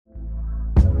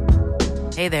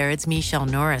Hey there, it's Michelle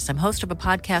Norris. I'm host of a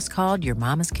podcast called Your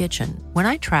Mama's Kitchen. When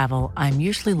I travel, I'm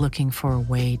usually looking for a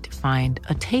way to find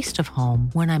a taste of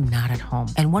home when I'm not at home.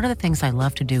 And one of the things I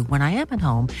love to do when I am at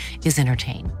home is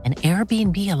entertain. And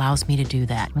Airbnb allows me to do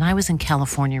that. When I was in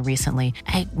California recently,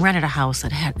 I rented a house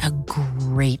that had a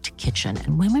great kitchen.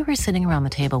 And when we were sitting around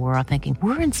the table, we were all thinking,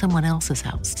 we're in someone else's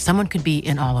house. Someone could be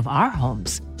in all of our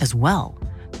homes as well.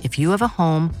 If you have a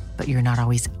home, but you're not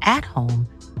always at home,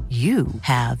 you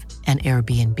have an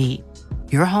Airbnb.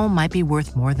 Your home might be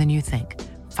worth more than you think.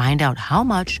 Find out how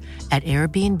much at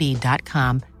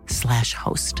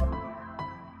airbnb.com/host.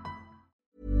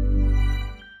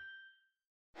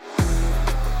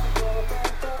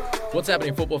 What's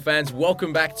happening, football fans?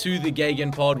 Welcome back to the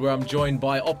Gagan Pod, where I'm joined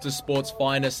by Optus Sports'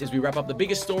 finest. As we wrap up the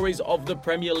biggest stories of the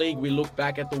Premier League, we look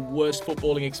back at the worst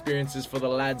footballing experiences for the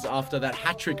lads after that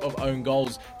hat-trick of own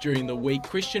goals during the week.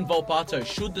 Christian Volpato,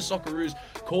 should the Socceroos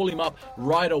call him up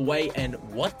right away? And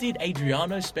what did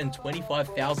Adriano spend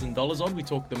 $25,000 on? We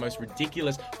talk the most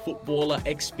ridiculous footballer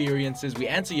experiences. We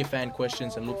answer your fan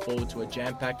questions and look forward to a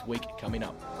jam-packed week coming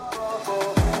up.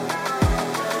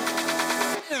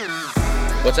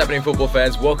 What's happening, football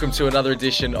fans? Welcome to another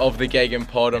edition of the Gagan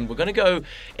Pod, and we're going to go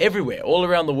everywhere, all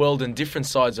around the world and different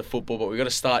sides of football, but we've got to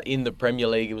start in the Premier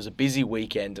League. It was a busy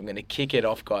weekend. I'm going to kick it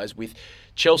off, guys, with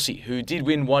Chelsea, who did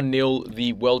win 1-0.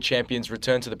 The world champions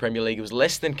returned to the Premier League. It was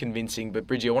less than convincing, but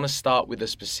Bridgie, I want to start with a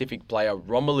specific player.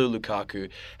 Romelu Lukaku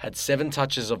had 7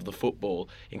 touches of the football,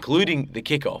 including the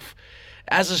kickoff.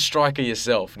 As a striker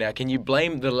yourself, now, can you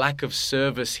blame the lack of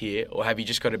service here, or have you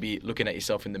just got to be looking at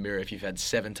yourself in the mirror if you've had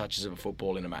 7 touches of a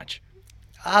football in a match?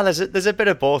 There's a bit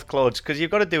of both, Claude, because you've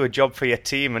got to do a job for your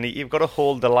team, and you've got to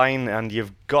hold the line, and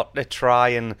you've got to try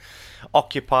and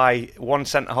occupy one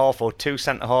centre-half or 2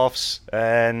 centre-halves,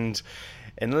 and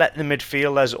let the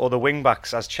midfielders or the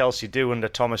wing-backs, as Chelsea do under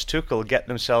Thomas Tuchel, get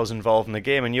themselves involved in the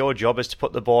game, and your job is to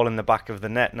put the ball in the back of the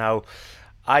net. Now,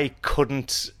 I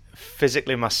couldn't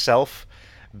physically myself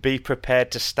be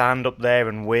prepared to stand up there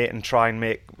and wait and try and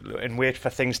wait for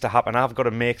things to happen. I've got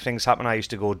to make things happen. I used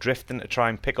to go drifting to try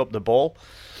and pick up the ball.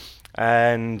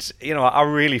 And, I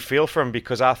really feel for him,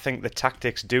 because I think the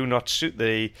tactics do not suit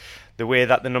the way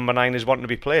that the number 9 is wanting to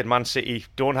be played. Man City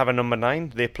don't have a number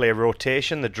 9. They play a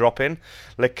rotation, they drop in.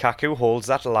 Lukaku holds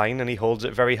that line, and he holds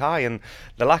it very high. And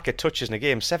the lack of touches in the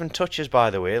game, 7 touches, by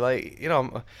the way,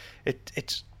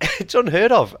 it's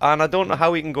unheard of. And I don't know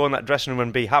how he can go in that dressing room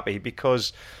and be happy,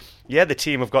 because, yeah, the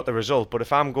team have got the result, but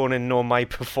if I'm going in knowing my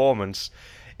performance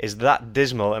is that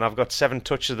dismal and I've got 7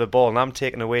 touches of the ball and I'm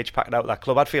taking a wage packet out of that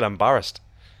club, I'd feel embarrassed.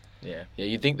 Yeah,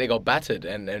 you'd think they got battered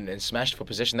and smashed for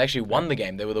possession. They actually won the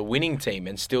game. They were the winning team,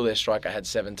 and still their striker had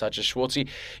 7 touches. Schwartzy,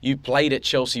 you played at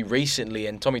Chelsea recently,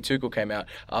 and Tommy Tuchel came out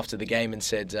after the game and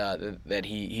said that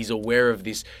he's aware of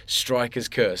this striker's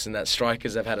curse, and that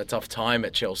strikers have had a tough time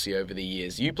at Chelsea over the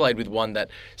years. You played with one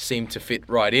that seemed to fit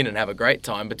right in and have a great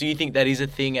time, but do you think that is a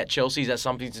thing at Chelsea? Is that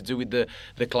something to do with the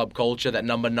club culture, that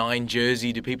number 9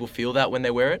 jersey? Do people feel that when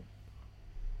they wear it?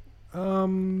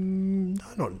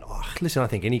 Listen, I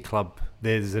think any club,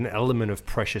 there's an element of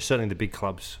pressure, certainly the big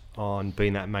clubs, on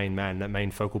being that main man, that main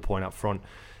focal point up front.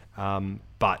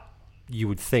 But you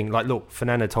would think, look,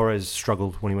 Fernando Torres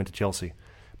struggled when he went to Chelsea,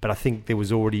 but I think there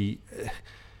was already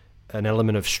an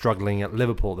element of struggling at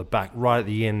Liverpool at the back right at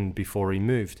the end before he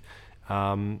moved.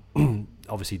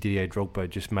 Obviously Didier Drogba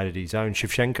just made it his own.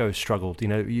 Shevchenko struggled.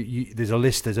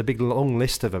 There's a big long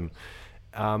list of them.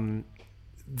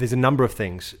 There's a number of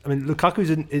things. I mean, Lukaku is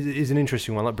an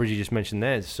interesting one. Like Bridgie just mentioned,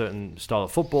 there's a certain style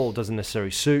of football doesn't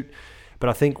necessarily suit. But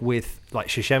I think with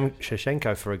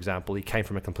Shevchenko, for example, he came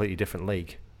from a completely different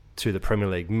league to the Premier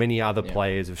League. Many other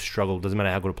players have struggled. Doesn't matter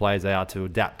how good of players they are, to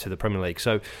adapt to the Premier League.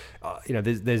 So,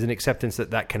 there's an acceptance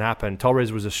that can happen.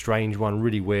 Torres was a strange one,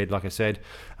 really weird. Like I said,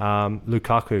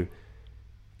 Lukaku,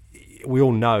 we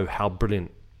all know how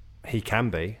brilliant he can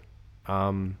be.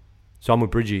 So I'm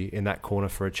with Bridgie in that corner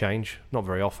for a change. Not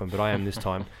very often, but I am this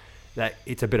time. That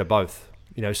it's a bit of both.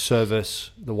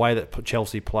 Service, the way that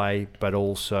Chelsea play, but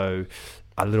also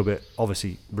a little bit,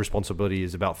 obviously, responsibility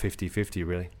is about 50-50,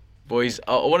 really. Boys,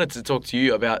 I wanted to talk to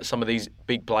you about some of these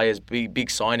big players, big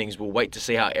signings. We'll wait to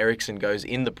see how Eriksen goes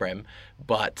in the Prem.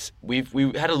 But we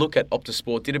had a look at Optus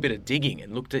Sport, did a bit of digging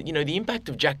and looked at, the impact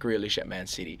of Jack Grealish at Man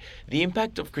City, the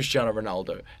impact of Cristiano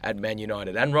Ronaldo at Man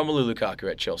United and Romelu Lukaku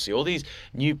at Chelsea, all these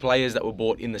new players that were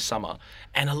bought in the summer.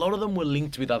 And a lot of them were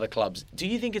linked with other clubs. Do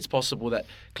you think it's possible that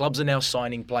clubs are now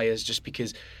signing players just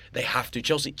because they have to?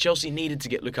 Chelsea needed to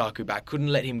get Lukaku back, couldn't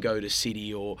let him go to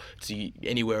City or to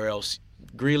anywhere else.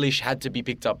 Grealish had to be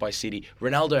picked up by City.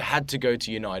 Ronaldo had to go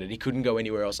to United. He couldn't go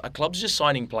anywhere else. Are clubs just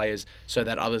signing players so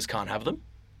that others can't have them?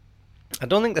 I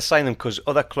don't think they sign them because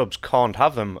other clubs can't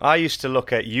have them. I used to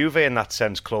look at Juve in that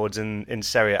sense, Claude, in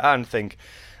Serie A, and think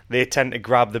they tend to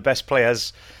grab the best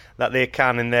players that they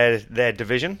can in their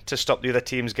division to stop the other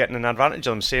teams getting an advantage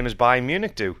on them, same as Bayern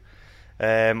Munich do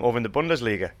over in the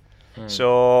Bundesliga.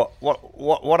 So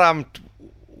what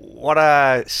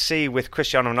I see with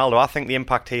Cristiano Ronaldo, I think the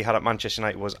impact he had at Manchester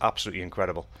United was absolutely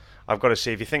incredible. I've got to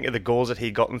say, if you think of the goals that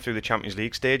he got them through the Champions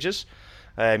League stages,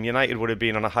 United would have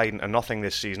been on a hiding to nothing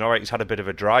this season. All right, he's had a bit of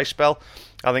a dry spell.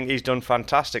 I think he's done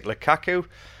fantastic. Lukaku,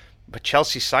 but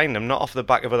Chelsea signed him not off the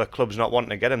back of other clubs not wanting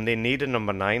to get him. They need a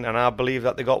number 9, and I believe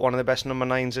that they got one of the best number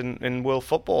 9s in world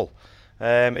football.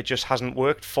 It just hasn't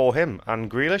worked for him. And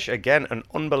Grealish, again, an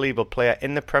unbelievable player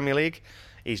in the Premier League.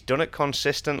 He's done it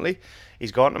consistently.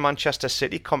 He's gone to Manchester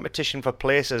City. Competition for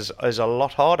places is a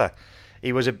lot harder.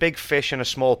 He was a big fish in a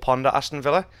small pond at Aston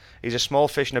Villa. He's a small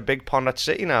fish in a big pond at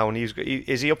City now. And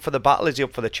is he up for the battle? Is he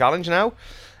up for the challenge now?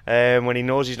 When he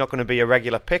knows he's not going to be a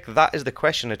regular pick, that is the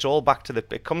question. It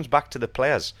comes back to the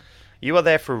players. You are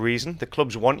there for a reason. The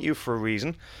clubs want you for a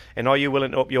reason. And are you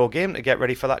willing to up your game to get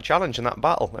ready for that challenge and that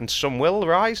battle? And some will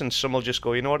rise, and some will just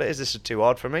go, you know what it is, this is too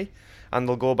hard for me. And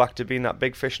they'll go back to being that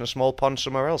big fish in a small pond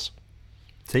somewhere else.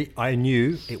 See, I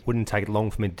knew it wouldn't take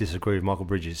long for me to disagree with Michael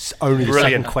Bridges. Only the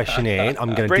second question in,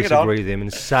 I'm going to disagree with him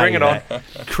and say that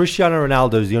Cristiano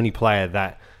Ronaldo is the only player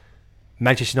that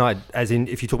Manchester United, as in,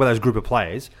 if you talk about those group of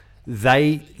players,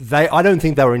 I don't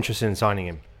think they were interested in signing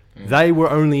him. They were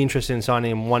only interested in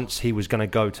signing him once he was going to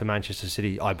go to Manchester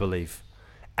City, I believe.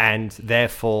 And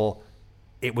therefore,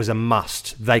 it was a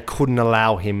must. They couldn't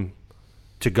allow him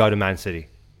to go to Man City.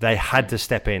 They had to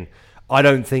step in. I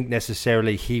don't think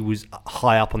necessarily he was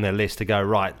high up on their list to go,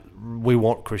 right, we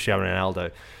want Cristiano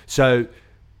Ronaldo. So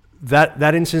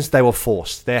that instance, they were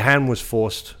forced. Their hand was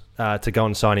forced to go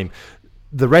and sign him.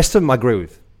 The rest of them I agree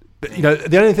with. But, you know,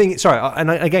 the only thing...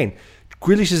 again,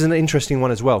 Grealish is an interesting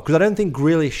one as well, because I don't think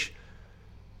Grealish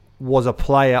was a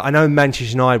player... I know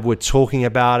Manchester United were talking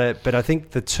about it, but I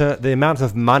think the amount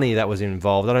of money that was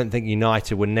involved, I don't think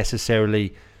United were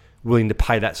necessarily willing to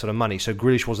pay that sort of money. So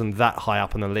Grealish wasn't that high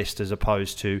up on the list as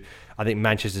opposed to, I think,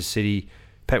 Manchester City.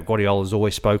 Pep Guardiola has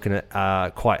always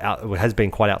has been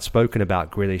quite outspoken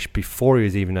about Grealish before he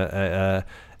was even a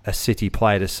City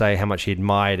player, to say how much he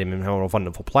admired him and how a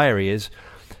wonderful player he is.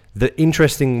 The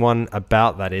interesting one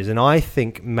about that is, and I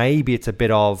think maybe it's a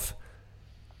bit of,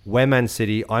 we're Man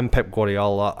City, I'm Pep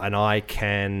Guardiola, and I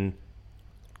can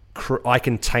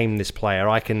tame this player.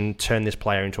 I can turn this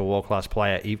player into a world-class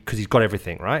player because he's got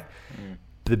everything, right?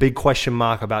 The big question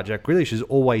mark about Jack Grealish has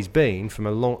always been, for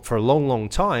a long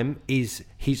time, is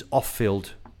his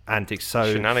off-field antics.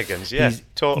 So shenanigans,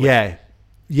 totally. Yeah.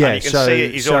 And you can see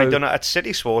it. He's already done it at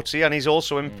City, Swartzy, and he's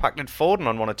also impacted Foden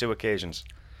on one or two occasions.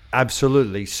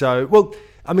 Absolutely. So, well,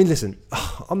 I mean, listen,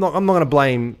 I'm not going to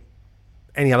blame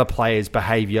any other player's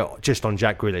behaviour just on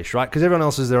Jack Grealish, right? Because everyone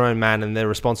else is their own man and they're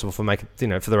responsible for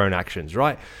for their own actions,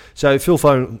 right? So Phil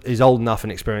Foden is old enough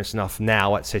and experienced enough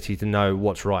now at City to know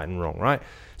what's right and wrong, right?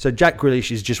 So Jack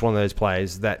Grealish is just one of those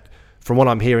players that, from what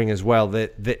I'm hearing as well,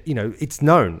 that it's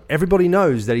known. Everybody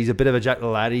knows that he's a bit of a jack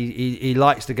lad. He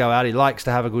likes to go out. He likes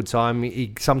to have a good time.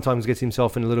 He sometimes gets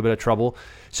himself in a little bit of trouble.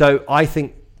 So I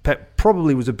think Pep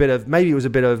probably was a bit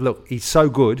of, look, he's so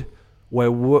good, we're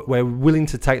willing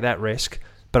to take that risk,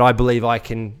 but I believe I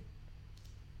can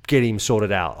get him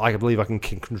sorted out. I believe I can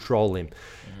control him.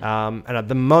 And at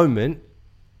the moment,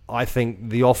 I think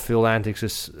the off-field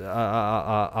antics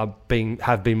have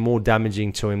been more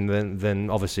damaging to him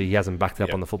than obviously he hasn't backed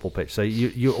up on the football pitch. So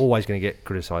you're always going to get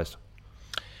criticised.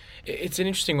 It's an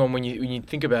interesting one when you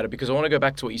think about it, because I want to go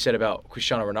back to what you said about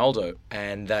Cristiano Ronaldo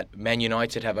and that Man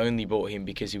United have only bought him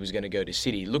because he was going to go to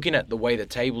City. Looking at the way the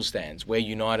table stands, where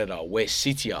United are, where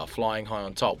City are, flying high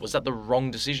on top, was that the wrong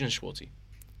decision, Schwartzy?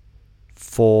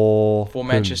 For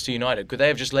Manchester United? Could they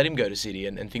have just let him go to City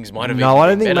and things might have been No, I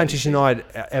don't think Manchester United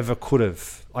ever could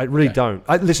have. I really don't.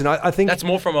 I think... That's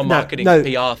more from a marketing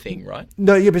PR thing, right?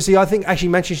 No, yeah, but see, I think actually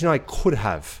Manchester United could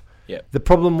have. Yeah. The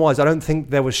problem was, I don't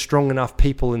think there were strong enough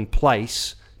people in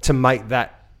place to make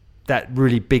that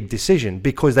really big decision,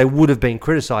 because they would have been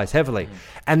criticised heavily.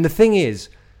 And the thing is,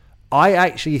 I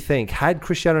actually think had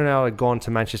Cristiano Ronaldo gone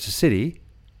to Manchester City,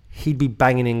 he'd be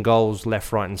banging in goals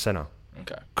left, right and centre.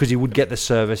 Okay. Because he would get the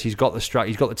service, he's got the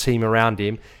he's got the team around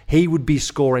him. He would be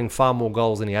scoring far more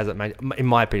goals than he has in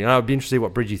my opinion. I'd be interested in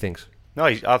what Bridgie thinks. No,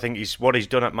 I think what he's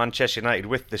done at Manchester United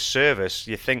with the service.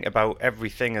 You think about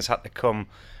everything has had to come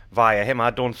via him. I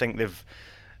don't think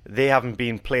they haven't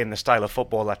been playing the style of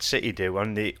football that City do,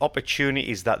 and the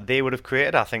opportunities that they would have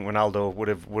created, I think Ronaldo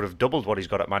would have doubled what he's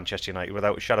got at Manchester United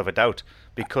without a shadow of a doubt,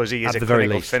 because he is a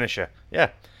clinical finisher.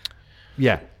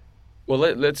 Yeah. Well,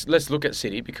 let's look at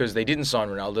City, because they didn't sign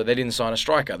Ronaldo, they didn't sign a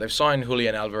striker. They've signed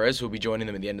Julian Alvarez, who'll be joining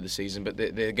them at the end of the season, but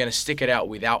they're going to stick it out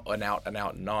without an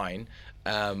out 9.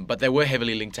 But they were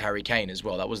heavily linked to Harry Kane as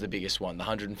well. That was the biggest one. The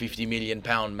 £150 million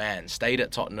man stayed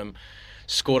at Tottenham,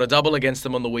 scored a double against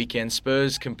them on the weekend.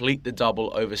 Spurs complete the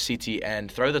double over City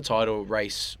and throw the title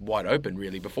race wide open,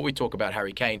 really. Before we talk about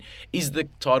Harry Kane, is the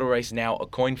title race now a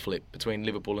coin flip between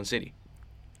Liverpool and City?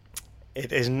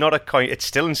 It is not a coin. It's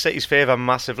still in City's favour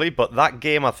massively, but that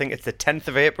game, I think it's the 10th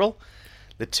of April.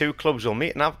 The two clubs will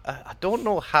meet, and I don't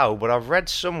know how, but I've read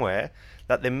somewhere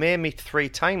that they may meet 3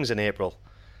 times in April.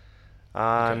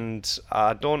 And okay.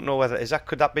 I don't know whether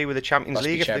could that be with the Champions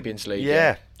League? Champions League.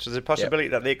 Yeah. So there's a possibility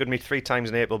that they could meet 3 times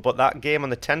in April. But that game on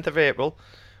the 10th of April,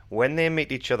 when they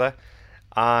meet each other,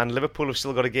 and Liverpool have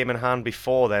still got a game in hand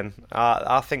before then,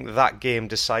 I think that game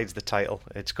decides the title.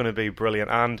 It's going to be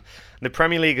brilliant. And the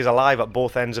Premier League is alive at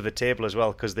both ends of the table as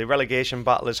well, because the relegation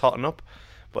battle is hotting up.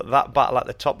 But that battle at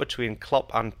the top between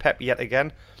Klopp and Pep yet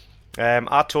again.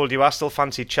 I told you I still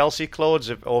fancy Chelsea,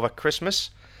 Claude, over Christmas,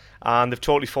 and they've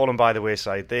totally fallen by the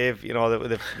wayside. They've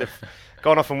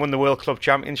gone off and won the World Club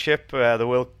Championship. I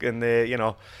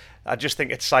just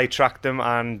think it sidetracked them,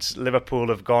 and Liverpool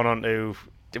have gone on to.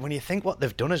 When you think what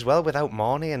they've done as well without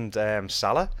Mane and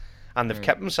Salah, and they've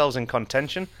kept themselves in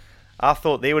contention, I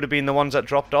thought they would have been the ones that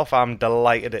dropped off. I'm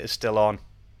delighted it is still on.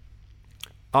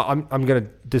 I'm going to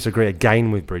disagree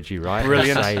again with Bridgie, right?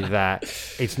 Brilliant. And say that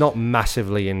it's not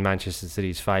massively in Manchester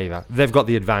City's favour. They've got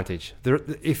the advantage.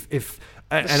 If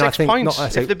they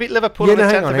beat Liverpool on the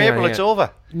 10th of April, it's over.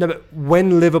 No, but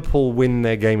when Liverpool win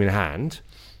their game in hand,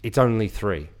 it's only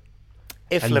 3.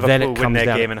 If Liverpool win their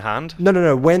game in hand?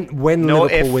 No. When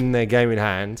Liverpool win their game in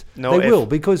hand, they will.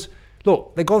 Because,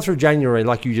 look, they've gone through January,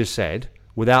 like you just said,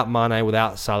 without Mane,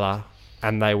 without Salah,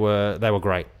 and they were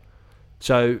great.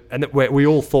 So, and we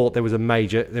all thought there was a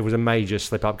major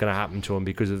slip up going to happen to them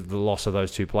because of the loss of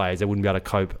those 2 players. They wouldn't be able to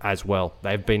cope as well.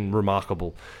 They've been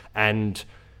remarkable, and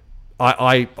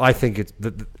I think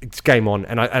it's game on.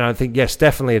 And I think yes,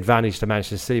 definitely advantage to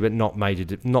Manchester City, but not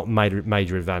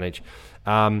major advantage.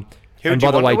 And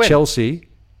by the way, Chelsea.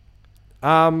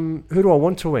 Who do I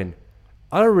want to win?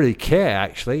 I don't really care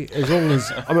actually. As long as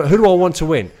who do I want to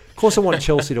win? Of course, I want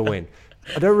Chelsea to win.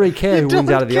 I don't really care who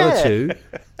wins out of the other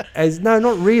 2. No,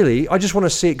 not really. I just want to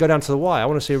see it go down to the wire. I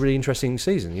want to see a really interesting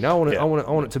season. You know, I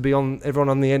want it to be on everyone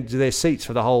on the end of their seats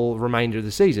for the whole remainder of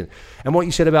the season. And what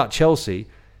you said about Chelsea,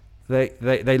 they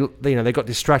got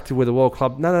distracted with the World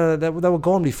Club. No, they were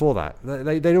gone before that.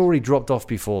 They'd already dropped off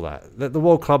before that. The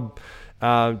World Club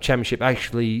Championship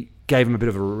actually gave them a bit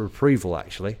of a reprieve,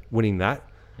 actually winning that,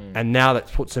 and now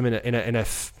that puts them in a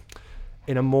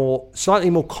slightly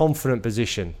more confident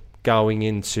position going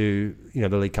into the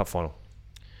League Cup final.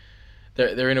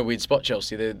 They're in a weird spot,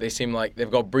 Chelsea. They seem like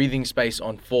they've got breathing space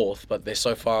on 4th, but they're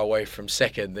so far away from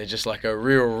 2nd. They're just like a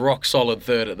real rock solid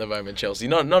 3rd at the moment, Chelsea.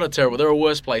 Not a terrible. There are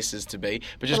worse places to be.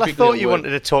 But just I thought you wanted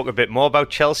to talk a bit more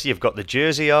about Chelsea. You've got the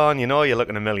jersey on. You're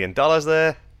looking $1 million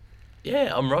there.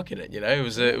 Yeah, I'm rocking it. It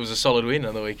was a solid win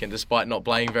on the weekend, despite not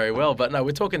playing very well. But no,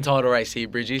 we're talking title race here,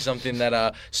 Bridgie. Something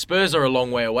that Spurs are a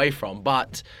long way away from,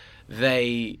 but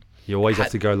they. You always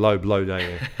have to go low blow, don't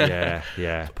you?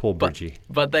 Yeah. Poor Bridgie.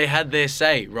 But they had their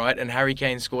say, right? And Harry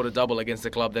Kane scored a double against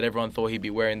the club that everyone thought he'd be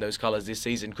wearing those colours this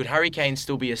season. Could Harry Kane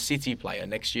still be a City player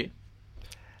next year?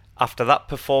 After that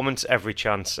performance, every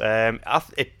chance.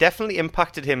 It definitely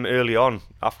impacted him early on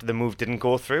after the move didn't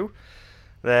go through.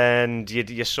 Then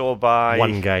you saw by...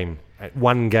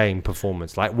 One game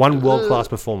performance, like one world-class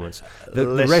performance.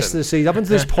 The rest of the season, up until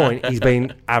this point, he's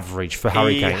been average for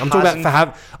Harry Kane.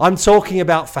 I'm talking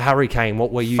about for Harry Kane,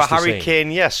 what we're used to seeing. For Harry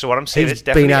Kane, yes. So what I'm saying, it's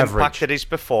definitely impacted his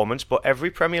performance, but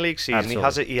every Premier League season,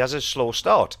 he has a slow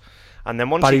start. And then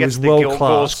once he gets the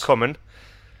goals coming...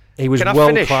 He was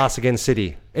world-class against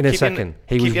City in a second.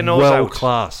 He was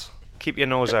world-class. Keep your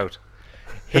nose out.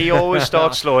 He always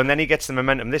starts slow, and then he gets the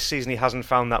momentum. This season, he hasn't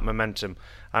found that momentum.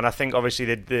 And I think,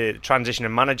 obviously, the transition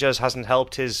of managers hasn't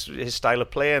helped his style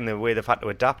of play and the way they've had to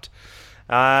adapt.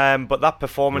 But that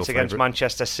performance against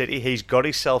Manchester City, he's got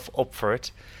himself up for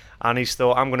it. And he's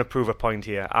thought, I'm going to prove a point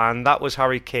here. And that was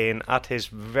Harry Kane at his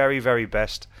very, very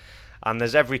best. And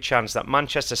there's every chance that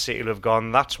Manchester City will have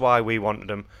gone, that's why we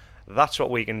wanted him. That's what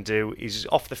we can do. His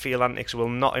off-the-field antics will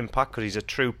not impact because he's a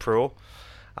true pro.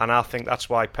 And I think that's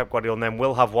why Pep Guardiola then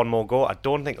will have one more go. I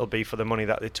don't think it'll be for the money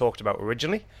that they talked about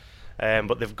originally.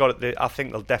 But they've got it. I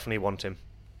think they'll definitely want him.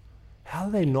 How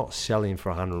are they not selling for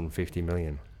 150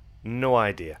 million? No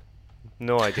idea.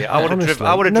 I would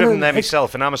have driven there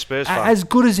myself, and I'm a Spurs fan. As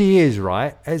good as he is,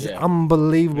 right? As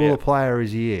unbelievable a player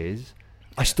as he is,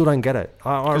 I still don't get it.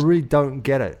 I really don't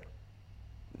get it.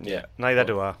 Yeah. Neither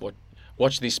do I.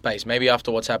 Watch this space. Maybe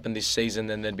after what's happened this season,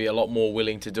 then they'd be a lot more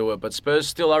willing to do it. But Spurs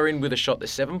still are in with a shot. They're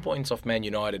 7 points off Man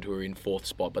United, who are in 4th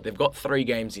spot. But they've got 3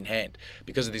 games in hand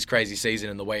because of this crazy season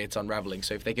and the way it's unravelling.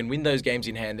 So if they can win those games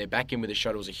in hand, they're back in with a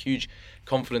shot. It was a huge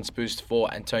confidence boost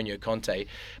for Antonio Conte.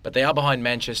 But they are behind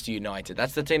Manchester United.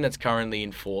 That's the team that's currently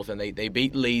in 4th. And they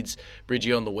beat Leeds,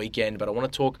 Bridgie, on the weekend. But I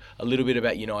want to talk a little bit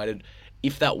about United.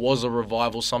 If that was a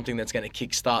revival, something that's going to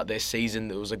kickstart their season,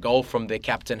 there was a goal from their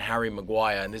captain, Harry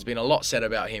Maguire, and there's been a lot said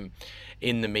about him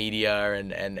in the media,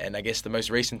 and I guess the most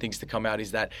recent things to come out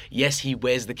is that, yes, he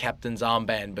wears the captain's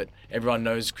armband, but everyone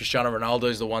knows Cristiano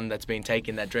Ronaldo's the one that's been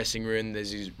taking that dressing room.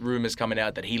 There's these rumours coming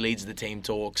out that he leads the team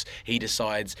talks, he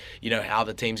decides, how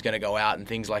the team's going to go out and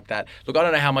things like that. Look, I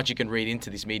don't know how much you can read into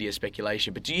this media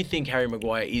speculation, but do you think Harry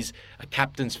Maguire is a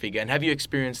captain's figure? And have you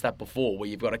experienced that before, where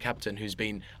you've got a captain who's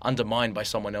been undermined by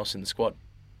someone else in the squad?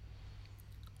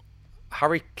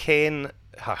 Harry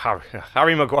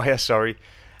Maguire,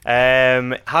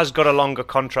 has got a longer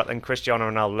contract than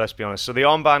Cristiano Ronaldo, let's be honest. So the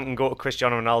armband can go to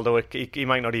Cristiano Ronaldo. He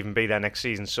might not even be there next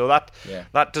season. So that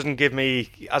doesn't give me,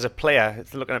 as a player,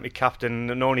 looking at my captain,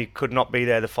 and only could not be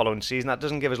there the following season, that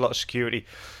doesn't give us a lot of security.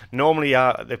 Normally,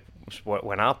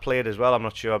 when I played as well, I'm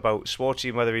not sure about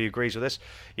Swartzy, whether he agrees with this,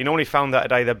 you normally found that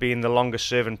it either being the longest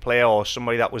serving player or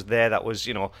somebody that was there that was,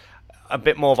 a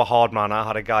bit more of a hard man. I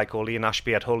had a guy called Ian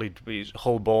Ashby at Hull. He's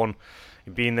Hull born.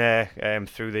 He'd been there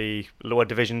through the lower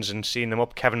divisions and seen them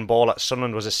up. Kevin Ball at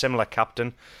Sunderland was a similar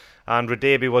captain, and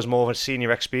Radebe was more of a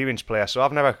senior experienced player. So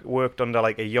I've never worked under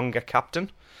like a younger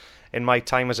captain in my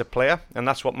time as a player, and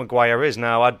that's what Maguire is.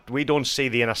 Now, we don't see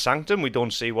the inner sanctum, we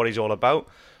don't see what he's all about,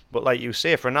 but like you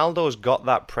say, if Ronaldo's got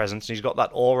that presence and he's got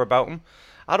that aura about him,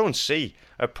 I don't see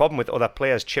a problem with other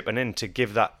players chipping in to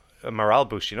give that a morale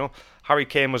boost. Harry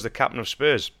Kane was the captain of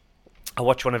Spurs. I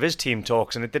watched one of his team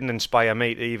talks and it didn't inspire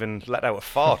me to even let out a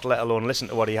fart, let alone listen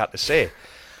to what he had to say.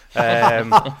 Do you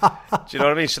know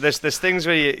what I mean? So there's things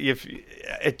where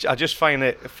I just find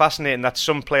it fascinating that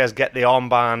some players get the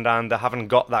armband and they haven't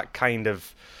got that kind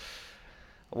of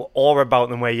aura about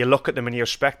them where you look at them and you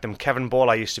respect them. Kevin Ball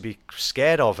I used to be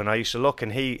scared of, and I used to look,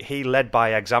 and he led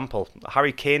by example.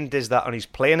 Harry Kane does that on his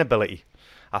playing ability.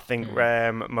 I think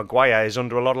Maguire is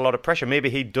under a lot of pressure. Maybe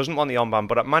he doesn't want the armband,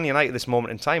 but at Man United at this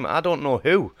moment in time, I don't know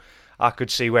who I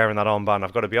could see wearing that armband.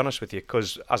 I've got to be honest with you,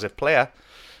 because as a player,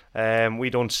 we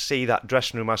don't see that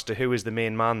dressing room as to who is the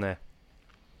main man there.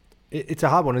 It's a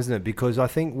hard one, isn't it? Because I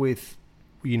think with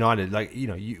United,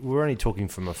 we're only talking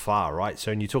from afar, right?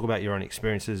 So when you talk about your own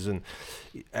experiences and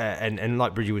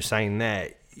like Bridgie was saying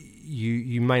there,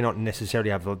 you may not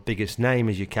necessarily have the biggest name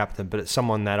as your captain, but it's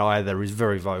someone that either is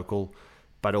very vocal,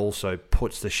 but also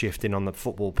puts the shift in on the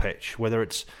football pitch. Whether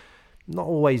it's not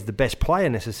always the best player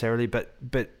necessarily, but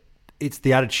it's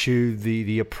the attitude,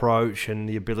 the approach, and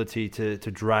the ability to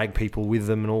drag people with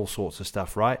them and all sorts of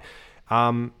stuff, right?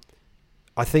 I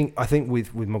think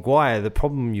with Maguire, the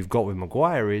problem you've got with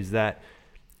Maguire is that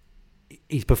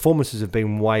his performances have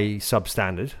been way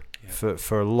substandard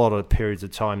for a lot of periods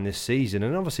of time this season,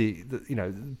 and obviously,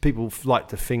 people like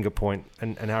to finger point,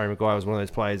 and Harry Maguire was one of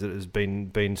those players that has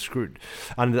been screwed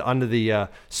under the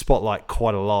spotlight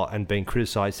quite a lot and been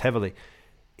criticised heavily.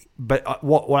 But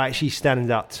what actually stands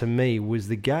out to me was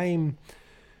the game.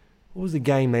 What was the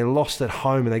game? They lost at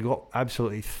home and they got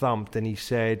absolutely thumped. And he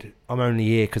said, "I'm only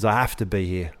here because I have to be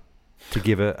here to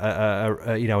give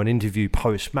an interview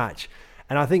post match."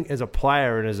 And I think as a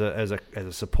player and as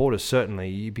a supporter, certainly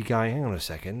you'd be going, "Hang on a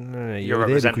second, no, you're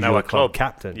representing our club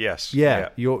captain." Yes, yeah.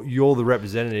 You're the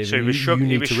representative. So he was shrugging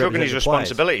his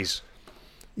responsibilities.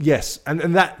 Yes,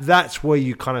 and that's where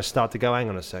you kind of start to go, hang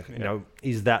on a second,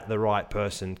 is that the right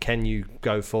person? Can you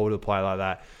go forward to play like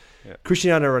that? Yeah.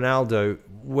 Cristiano Ronaldo,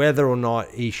 whether or not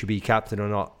he should be captain or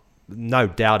not, no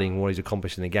doubting what he's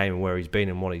accomplished in the game and where he's been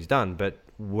and what he's done, but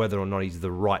whether or not he's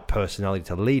the right personality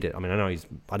to lead it. I mean,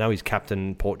 I know he's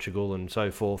captain Portugal and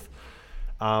so forth.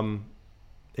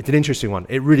 It's an interesting one.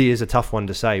 It really is a tough one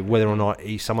to say whether or not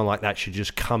someone like that should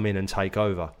just come in and take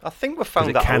over. I think we've found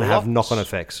that a lot. It can have knock-on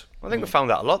effects. I think we've found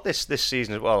that a lot this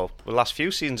season as well. The last few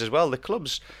seasons as well. The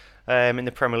clubs in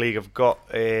the Premier League have got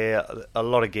a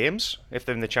lot of games if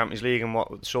they're in the Champions League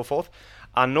and so forth.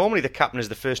 And normally the captain is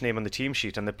the first name on the team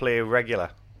sheet and they play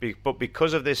regular. But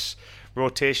because of this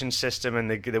rotation system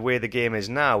and the way the game is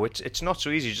now, it's not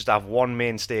so easy just to have one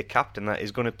mainstay captain that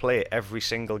is going to play every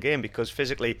single game, because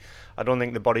physically I don't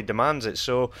think the body demands it.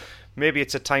 So maybe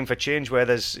it's a time for change where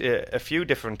there's a few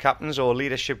different captains or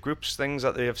leadership groups, things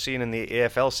that they have seen in the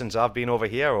AFL since I've been over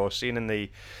here, or seen in they've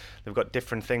got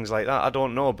different things like that. I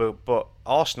don't know, but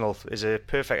Arsenal is a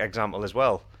perfect example as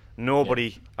well.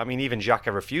 Nobody, I mean, even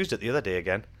Xhaka refused it the other day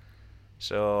again.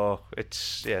 So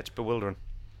it's bewildering.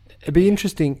 It'd be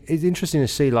interesting. It's interesting to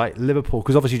see like Liverpool,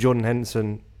 because obviously Jordan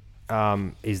Henderson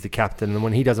is the captain, and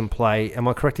when he doesn't play, am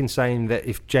I correct in saying that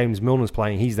if James Milner's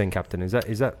playing, he's then captain? Is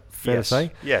that fair to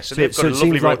say? Yes. So they've got a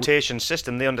lovely rotation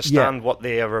system. They understand what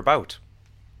they are about.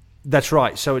 That's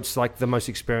right. So it's like the most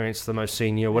experienced, the most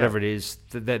senior, whatever it is,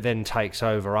 that then takes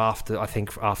over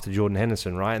after Jordan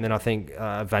Henderson, right? And then I think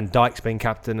Van Dijk's been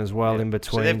captain as well in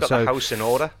between. So they've got the house in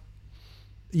order.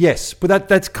 Yes, but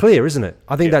that's clear, isn't it?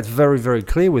 I think that's very, very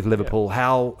clear with Liverpool,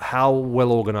 how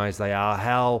well organised they are,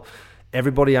 how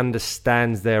everybody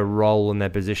understands their role and their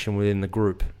position within the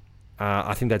group.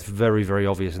 I think that's very, very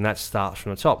obvious, and that starts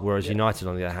from the top. Whereas United,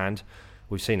 on the other hand,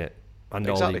 we've seen it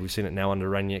under Ole, we've seen it now under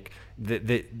Rangnick.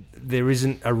 There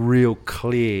isn't a real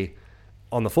clear,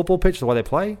 on the football pitch, the way they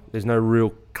play, there's no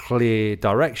real clear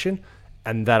direction,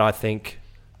 and that I think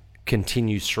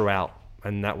continues throughout.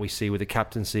 And that we see with the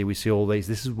captaincy, we see all these.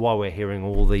 This is why we're hearing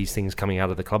all these things coming out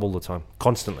of the club all the time,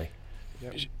 constantly.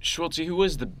 Schwartzy, who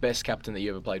was the best captain that you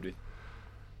ever played with?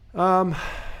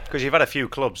 Because you've had a few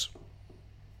clubs.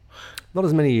 Not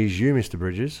as many as you, Mr.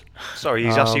 Bridges. Sorry,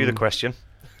 he's asked you the question.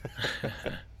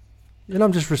 And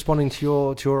I'm just responding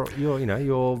to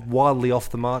your wildly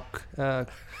off the mark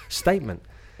statement,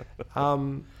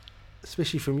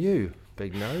 especially from you,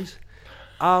 big nose.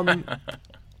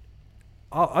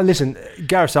 Listen,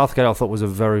 Gareth Southgate I thought was a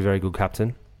very, very good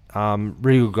captain.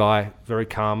 Really good guy, very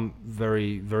calm,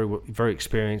 very, very, very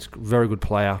experienced, very good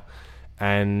player,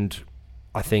 and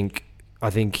I think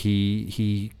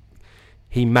he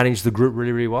managed the group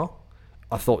really, really well.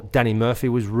 I thought Danny Murphy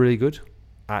was really good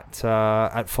at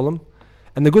Fulham,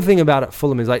 and the good thing about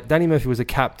Fulham is like Danny Murphy was a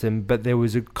captain, but there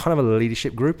was a kind of a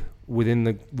leadership group within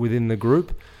the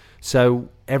group. So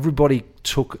everybody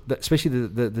took, especially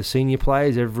the senior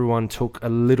players, everyone took a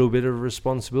little bit of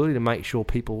responsibility to make sure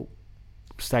people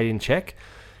stayed in check.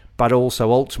 But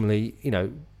also ultimately,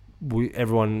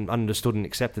 everyone understood and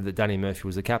accepted that Danny Murphy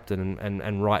was the captain,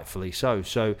 and rightfully so.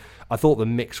 So I thought the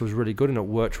mix was really good and it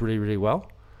worked really, really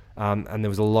well. And there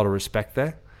was a lot of respect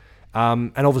there.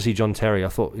 And obviously John Terry, I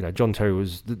thought, John Terry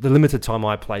was the limited time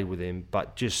I played with him,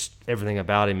 but just everything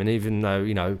about him. And even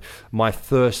though, my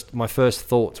first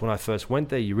thoughts when I first went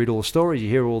there, you read all the stories, you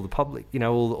hear all the public,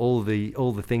 all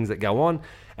the things that go on,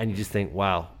 and you just think,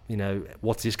 wow,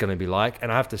 what's this going to be like?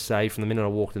 And I have to say, from the minute I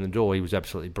walked in the door, he was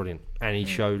absolutely brilliant. And he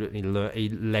showed it, he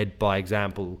led by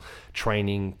example,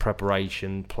 training,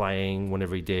 preparation, playing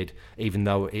whenever he did, even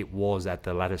though it was at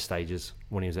the latter stages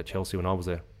when he was at Chelsea when I was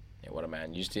there. Yeah, what a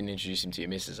man. You just didn't introduce him to your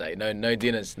missus, eh? No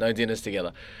dinners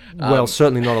together. Well,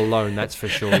 certainly not alone, that's for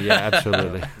sure. Yeah,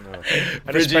 absolutely. No.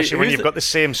 And especially when you've got the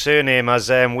same surname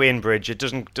as Wayne Bridge, it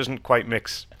doesn't quite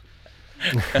mix.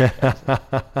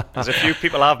 There's a few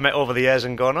people I've met over the years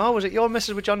and gone, oh, was it your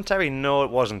missus with John Terry? No,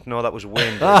 it wasn't. No, that was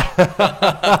Wayne Bridge.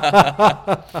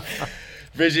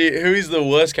 Bridgie, who is the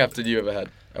worst captain you ever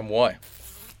had, and why?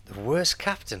 The worst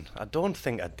captain? I don't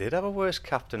think I did have a worst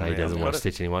captain. No, he doesn't want to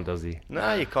stitch anyone, does he?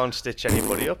 No, you can't stitch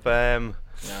anybody up.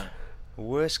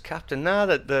 Worst captain? No,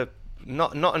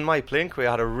 not in my playing career.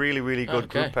 I had a really, really good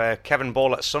group. Kevin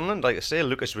Ball at Sunderland, like I say,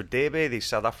 Lucas Radebe, the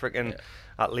South African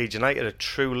at Leeds United, a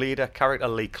true leader character.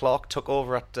 Lee Clark took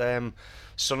over at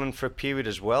Sunderland for a period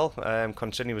as well.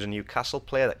 Considering he was a Newcastle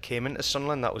player that came into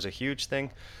Sunderland, that was a huge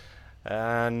thing.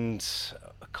 And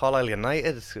Carlisle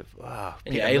United,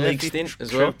 and your A-League stint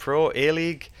as well. Pro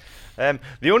A-League.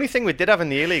 The only thing we did have in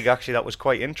the A-League actually that was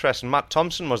quite interesting, Matt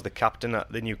Thompson was the captain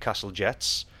at the Newcastle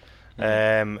Jets.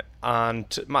 And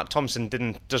Matt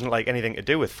Thompson doesn't like anything to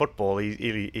do with football. He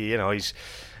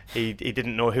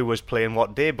didn't know who was playing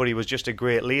what day, but he was just a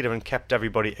great leader and kept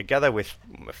everybody together with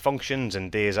functions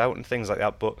and days out and things like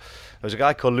that. But there was a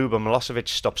guy called Luba Milosevic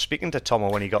stopped speaking to Tomo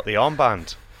when he got the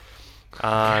armband.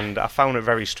 And I found it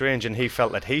very strange, and he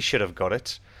felt that he should have got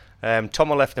it.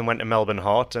 Tomo left and went to Melbourne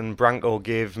Heart, and Branko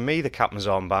gave me the captain's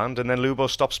armband, and then Lubo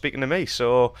stopped speaking to me.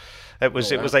 So it was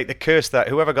like the curse that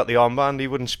whoever got the armband, he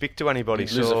wouldn't speak to anybody.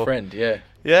 He'd lose a friend,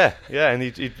 yeah, and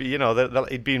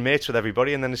he'd been mates with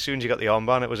everybody, and then as soon as you got the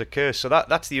armband, it was a curse. So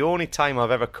that's the only time I've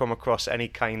ever come across any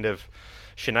kind of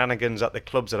shenanigans at the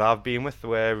clubs that I've been with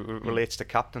where it relates to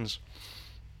captains.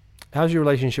 How's your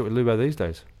relationship with Lubo these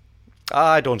days?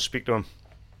 I don't speak to him.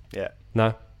 Yeah.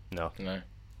 No.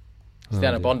 He's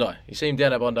down at Bondi. You see him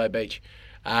down at Bondi Beach.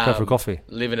 Go for a coffee.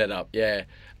 Living it up, yeah.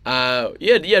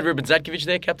 You had Ruben Zatkovic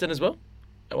there, captain as well,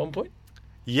 at one point?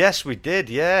 Yes, we did,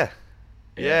 yeah.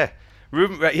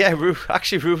 Ruben,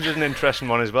 actually, Rubes is an interesting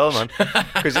one as well, man.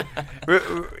 Because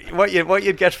what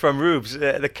you'd get from Rubes,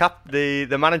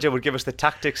 the manager would give us the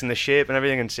tactics and the shape and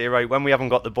everything and say, right, when we haven't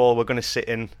got the ball, we're going to sit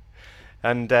in.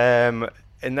 And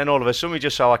and then all of a sudden we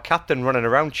just saw our captain running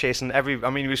around chasing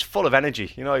he was full of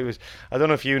energy. You know, I don't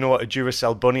know if you know what a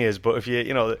Duracell bunny is, but if you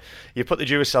put the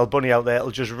Duracell bunny out there,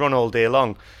 it'll just run all day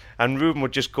long. And Ruben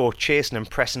would just go chasing and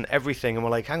pressing everything, and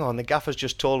we're like, hang on, the gaffer's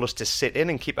just told us to sit in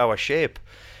and keep our shape.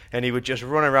 And he would just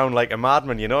run around like a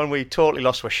madman, you know, and we totally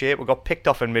lost our shape. We got picked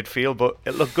off in midfield, but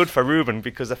it looked good for Ruben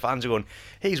because the fans are going,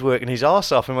 he's working his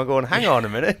arse off, and we're going, hang on a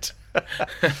minute.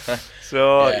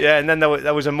 So, and then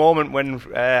there was a moment when,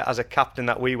 as a captain,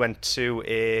 that we went to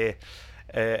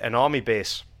an army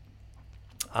base,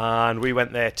 and we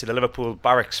went there to the Liverpool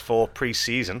barracks for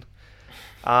pre-season,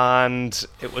 and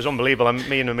it was unbelievable.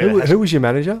 Who was your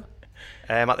manager?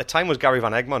 At the time was Gary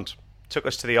Van Egmond. Took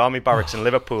us to the army barracks in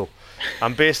Liverpool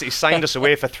and basically signed us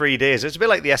away for 3 days. It's a bit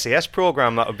like the SAS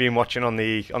program that I've been watching on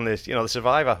the the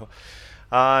Survivor.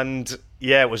 And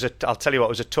yeah, I'll tell you what, it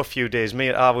was a tough few days.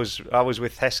 I was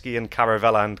with Heskey and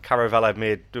Caravella, and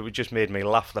Caravella just made me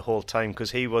laugh the whole time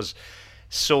because he was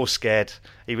so scared.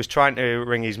 He was trying to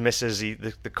ring his missus.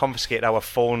 They confiscated our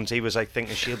phones. He was like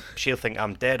thinking she'll think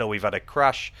I'm dead or we've had a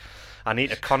crash. I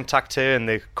need to contact her, and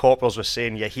the corporals were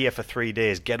saying, you're here for 3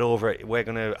 days, get over it, we're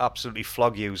going to absolutely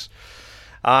flog you.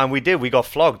 And we did, we got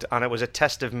flogged, and it was a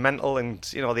test of mental and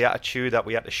the attitude that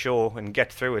we had to show and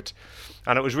get through it.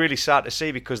 And it was really sad to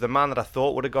see because the man that I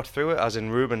thought would have got through it, as in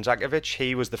Ruben Zakovic,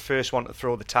 he was the first one to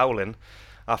throw the towel in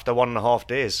after 1.5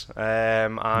 days,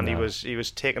 and he was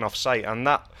taken off site, and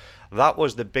that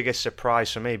was the biggest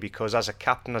surprise for me because as a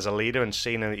captain, as a leader, and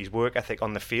seeing his work ethic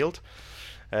on the field,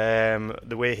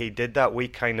 the way he did that, we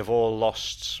kind of all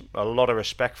lost a lot of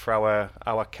respect for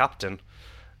our captain,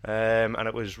 and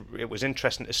it was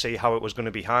interesting to see how it was going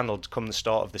to be handled come the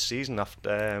start of the season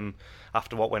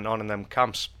after what went on in them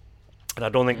camps. And I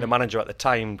don't think the manager at the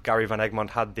time, Gary Van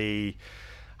Egmond, had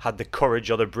the courage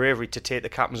or the bravery to take the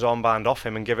captain's armband off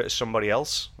him and give it to somebody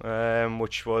else,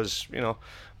 which was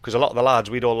because a lot of the lads,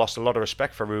 we'd all lost a lot of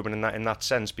respect for Ruben in that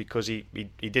sense because he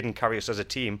didn't carry us as a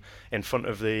team in front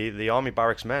of the army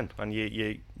barracks men. And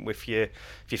if you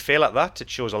fail at that, it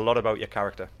shows a lot about your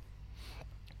character.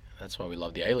 That's why we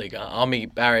love the A-League. Army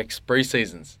barracks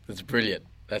pre-seasons. That's brilliant.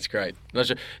 That's great. Not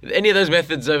sure any of those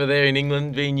methods over there in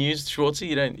England being used, Schwartzy.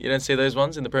 You don't see those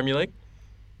ones in the Premier League.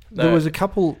 No. There was a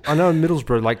couple. I know in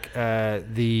Middlesbrough, like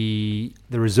the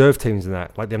reserve teams and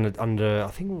that, like the under.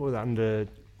 I think were they under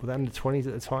 20s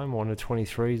at the time or under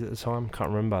 23s at the time?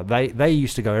 Can't remember. They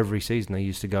used to go every season. They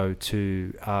used to go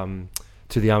to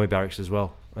the army barracks as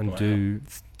well and do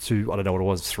I don't know what it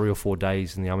was, 3 or 4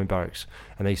 days in the army barracks,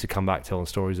 and they used to come back telling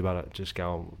stories about it. Just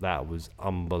going, that was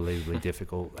unbelievably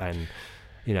difficult, and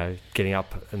getting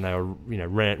up, and they were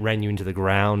ran you into the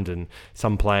ground, and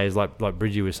some players like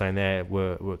Bridgie was saying there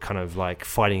were kind of like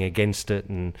fighting against it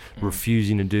and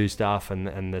refusing to do stuff,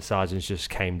 and the sergeants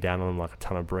just came down on them like a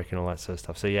ton of brick and all that sort of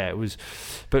stuff. So yeah, it was.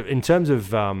 But in terms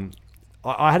of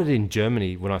I had it in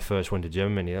Germany when I first went to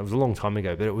Germany. It was a long time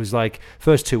ago, but it was like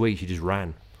first 2 weeks you just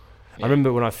ran. Yeah. I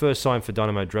remember when I first signed for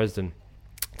Dynamo Dresden,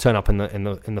 turn up in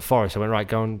the forest. I went, right,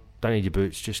 go on, don't need your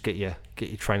boots, just get your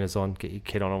trainers on, get your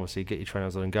kit on, obviously, get your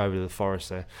trainers on and go over to the forest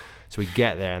there. So we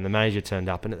get there and the manager turned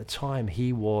up, and at the time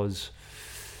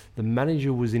the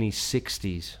manager was in his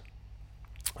 60s,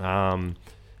 and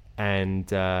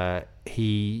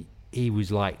he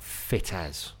was like fit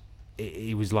as.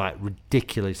 He was like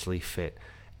ridiculously fit.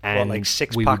 And like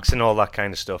six packs and all that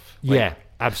kind of stuff. Yeah,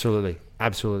 absolutely.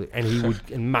 And he would,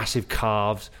 and massive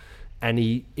calves. And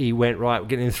he went, right, we're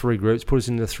getting in 3 groups, put us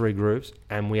into 3 groups,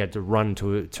 and we had to run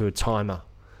to a timer.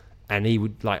 And he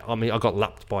would, I got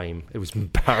lapped by him. It was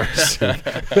embarrassing.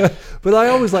 But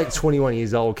I was 21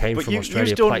 years old, came from Australia,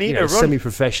 you don't need to run.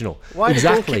 Semi-professional. Why do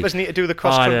goalkeepers need to do the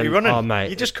cross-country running? Oh, mate,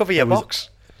 you just cover your box.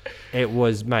 It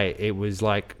was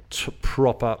like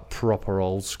proper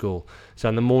old school. So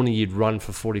in the morning you'd run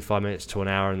for 45 minutes to an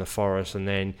hour in the forest, and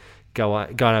then go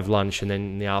and have lunch, and then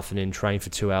in the afternoon train for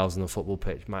 2 hours on the football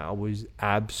pitch. Mate, I was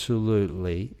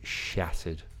absolutely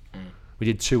shattered. We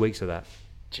did 2 weeks of that.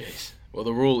 Jeez. Well,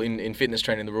 the rule in fitness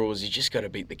training, the rule is you just got to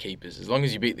beat the keepers. As long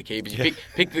as you beat the keepers, you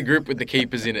pick the group with the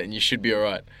keepers in it, and you should be all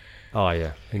right. Oh,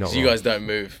 yeah. So you guys don't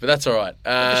move, but that's all right.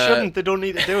 They shouldn't. They don't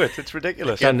need to do it. It's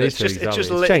ridiculous.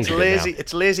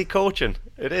 It's lazy coaching.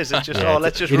 It is. It's just,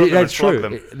 let's just run them and flog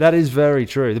them. That is very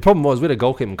true. The problem was we had a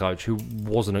goalkeeping coach who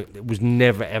was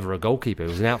never, ever a goalkeeper. He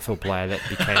was an outfield player that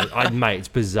became... mate, it's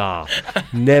bizarre.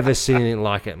 Never seen anything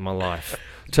like it in my life.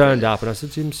 Turned up, and I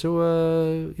said to him,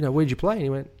 so, where'd you play? And he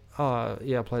went, I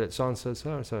played at so-and-so,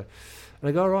 so-and-so. And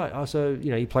I go, all right. So,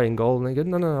 you play in goal. And they go,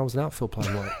 no, I was an outfield player.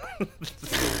 I'm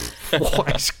like,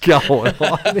 what is going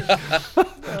on?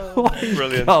 What is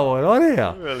Brilliant. going on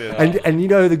here? Brilliant. And you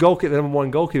know who the goalkeeper, the number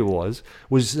one goalkeeper was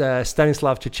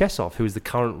Stanislav Cherchesov, who was the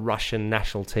current Russian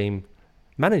national team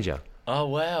manager. Oh,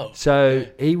 wow. So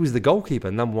he was the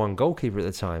goalkeeper, number one goalkeeper at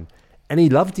the time, and he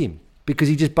loved him because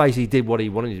he just basically did what he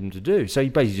wanted him to do. So he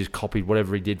basically just copied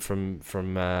whatever he did from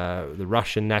the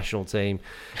Russian national team,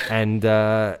 and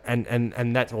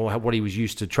that's what he was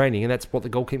used to training, and that's what the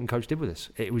goalkeeping coach did with us.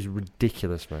 It was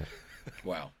ridiculous, mate.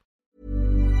 Wow.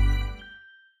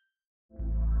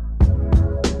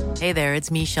 Hey there, it's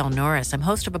Michelle Norris. I'm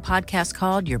host of a podcast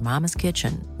called Your Mama's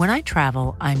Kitchen. When I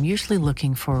travel, I'm usually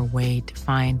looking for a way to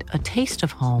find a taste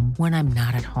of home when I'm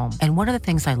not at home. And one of the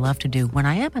things I love to do when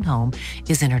I am at home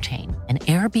is entertain. And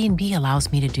Airbnb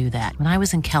allows me to do that. When I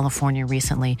was in California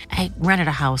recently, I rented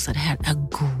a house that had a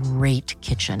great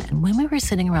kitchen. And when we were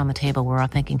sitting around the table, we're all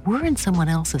thinking, we're in someone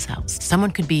else's house. Someone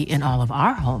could be in all of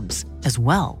our homes as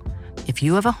well. If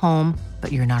you have a home,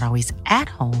 but you're not always at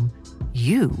home,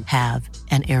 you have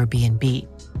an Airbnb.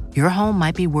 Your home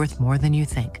might be worth more than you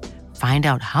think. Find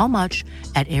out how much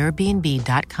at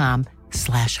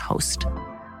airbnb.com/host.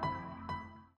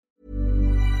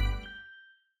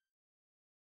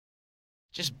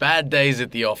 Just bad days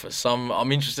at the office.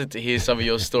 I'm interested to hear some of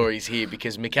your stories here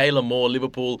because Michaela Moore,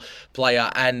 Liverpool player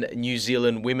and New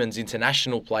Zealand women's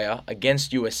international player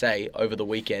against USA over the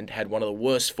weekend, had one of the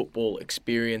worst football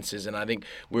experiences. And I think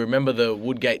we remember the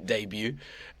Woodgate debut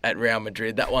at Real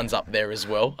Madrid. That one's up there as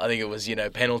well. I think it was,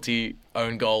 penalty,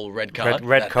 own goal, red card.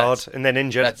 Red card, and then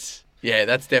injured. That's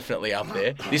definitely up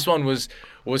there. This one was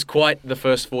quite the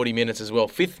first 40 minutes as well.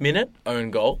 5th minute,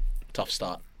 own goal, tough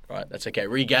start. Right, that's okay.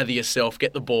 Regather yourself,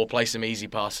 get the ball, play some easy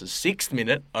passes. 6th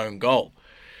minute, own goal.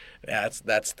 Now,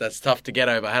 that's tough to get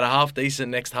over. Had a half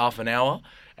decent next half an hour,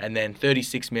 and then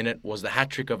 36th minute was the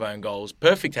hat-trick of own goals.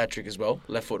 Perfect hat-trick as well.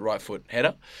 Left foot, right foot,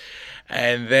 header.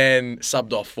 And then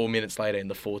subbed off 4 minutes later in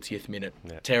the 40th minute.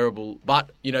 Yeah. Terrible.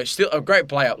 But, still a great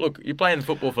player. Look, you're playing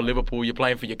football for Liverpool. You're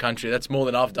playing for your country. That's more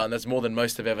than I've done. That's more than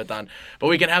most have ever done. But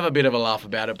we can have a bit of a laugh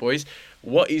about it, boys.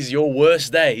 What is your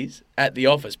worst days at the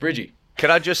office? Bridgie? Can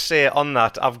I just say on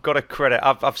that, I've got to credit.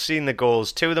 I've seen the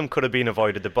goals. 2 of them could have been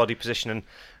avoided. The body positioning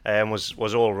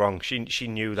was all wrong. She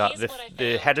knew that.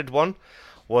 The headed one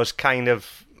was kind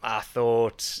of, I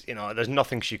thought, there's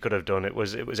nothing she could have done. It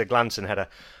was a glancing header.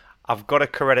 I've got to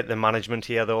credit the management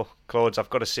here, though, Claude.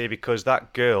 I've got to say, because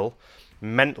that girl,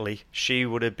 mentally, she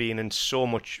would have been in so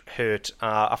much hurt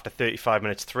after 35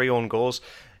 minutes. 3 own goals.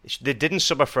 They didn't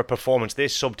sub her for a performance. They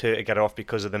subbed her to get her off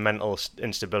because of the mental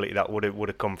instability that would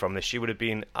have come from this. She would have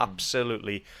been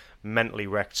absolutely mentally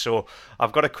wrecked. So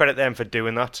I've got to credit them for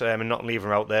doing that and not leaving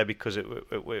her out there because it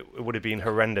would have been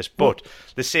horrendous. But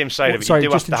the same side of it, you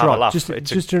do have to have a laugh.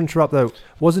 Just to interrupt though,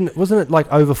 wasn't it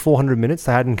like over 400 minutes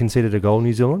they hadn't conceded a goal,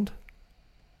 New Zealand?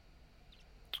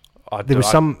 There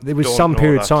was some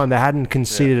period of time they hadn't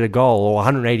conceded a goal, or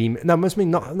 180. No, it must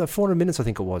mean not 400 minutes. I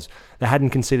think it was. They hadn't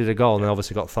conceded a goal, and they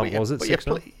obviously got thumped. Was it?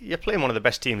 You're playing one of the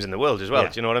best teams in the world as well. Yeah.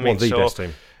 Do you know what I mean? Well, the best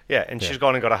team. Yeah, and she's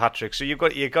gone and got a hat trick. So you've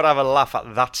got to have a laugh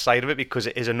at that side of it because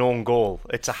it is an own goal.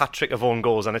 It's a hat trick of own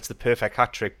goals, and it's the perfect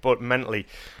hat trick. But mentally,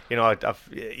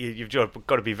 you've just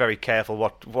got to be very careful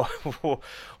what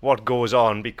goes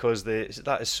on because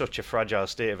that is such a fragile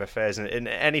state of affairs in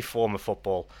any form of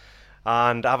football.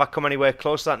 And have I come anywhere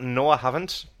close to that? No, I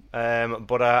haven't.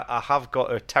 But I have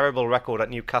got a terrible record at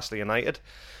Newcastle United.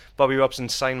 Bobby Robson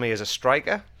signed me as a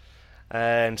striker.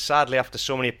 And sadly, after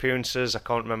so many appearances, I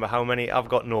can't remember how many, I've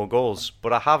got no goals.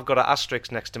 But I have got an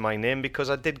asterisk next to my name because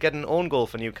I did get an own goal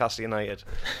for Newcastle United.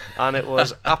 And it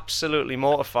was absolutely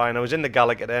mortifying. I was in the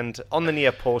Gallagher end, on the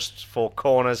near post for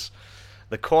corners.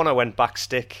 The corner went back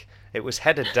stick. It was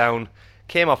headed down.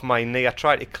 Came off my knee. I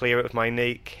tried to clear it with my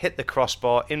knee, hit the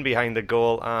crossbar in behind the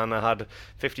goal, and I had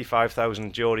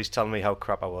 55,000 Geordies telling me how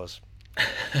crap I was.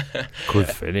 Good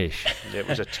finish. It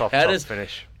was a top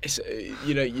finish.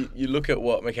 You look at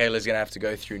what Michaela's going to have to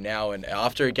go through now, and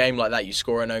after a game like that, you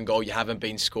score an own goal, you haven't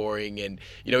been scoring, and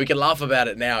we can laugh about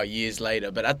it now, years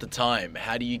later, but at the time,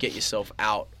 how do you get yourself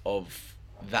out of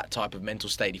that type of mental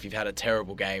state if you've had a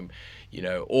terrible game?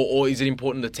 Or is it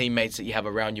important the teammates that you have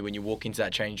around you when you walk into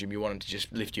that change room, you want them to just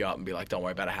lift you up and be like, don't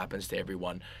worry about it, happens to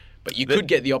everyone. But you could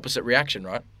get the opposite reaction,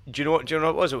 right? Do you know what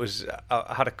it was? It was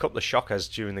I had a couple of shockers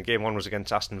during the game. One was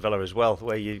against Aston Villa as well,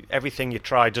 where everything you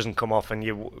try doesn't come off, and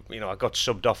I got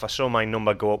subbed off. I saw my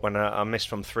number go up when I missed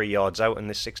from 3 yards out in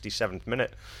the 67th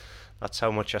minute. That's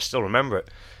how much I still remember it.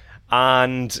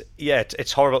 And yeah,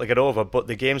 it's horrible to get over, but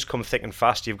the games come thick and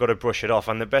fast. You've got to brush it off.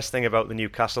 And the best thing about the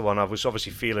Newcastle one, I was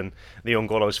obviously feeling the own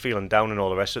goal. I was feeling down and all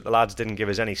the rest of it. The lads didn't give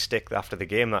us any stick after the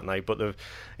game that night, but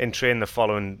in training the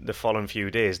following few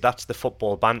days, that's the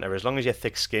football banter. As long as you're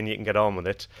thick skin, you can get on with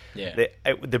it. Yeah.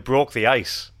 They broke the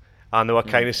ice. And they were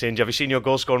kind of saying, "Have you seen your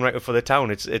goal scoring record for the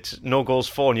town? It's no goals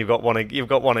for, and you've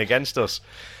got one against us."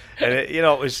 And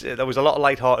there was a lot of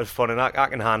light-hearted fun, and I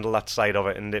can handle that side of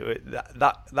it, and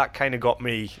that kind of got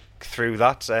me through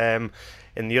that.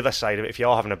 In the other side of it, if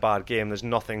you're having a bad game, there's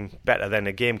nothing better than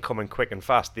a game coming quick and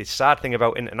fast. The sad thing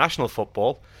about international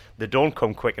football, they don't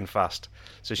come quick and fast.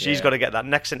 So she's got to get that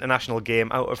next international game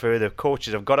out of her. The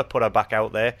coaches have got to put her back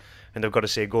out there, and they've got to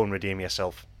say, "Go and redeem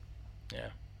yourself." Yeah.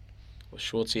 Well,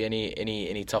 Schwartzy,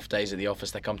 any tough days at the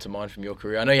office that come to mind from your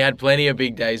career? I know you had plenty of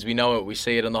big days. We know it. We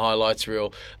see it on the highlights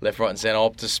reel, left, right and centre.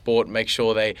 Optus Sport make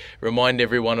sure they remind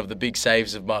everyone of the big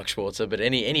saves of Mark Schwarzer. But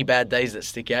any bad days that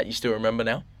stick out you still remember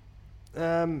now?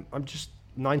 I'm just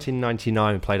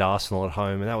 1999 we played Arsenal at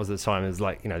home, and that was the time it was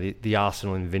like, the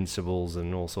Arsenal Invincibles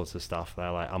and all sorts of stuff.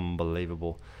 They're like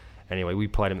unbelievable. Anyway, we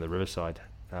played them at the Riverside,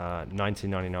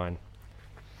 1999,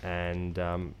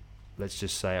 and let's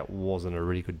just say it wasn't a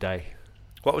really good day.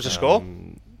 What was the score?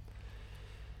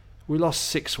 We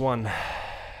lost 6-1.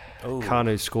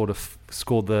 Kanu scored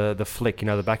the flick,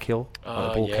 the back heel.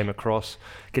 The ball came across.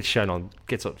 Gets shown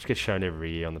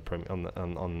every year on the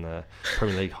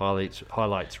Premier League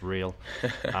highlights reel.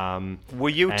 Were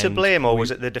you to blame, or was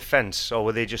it the defence, or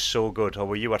were they just so good, or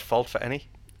were you at fault for any?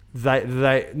 I've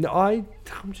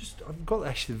got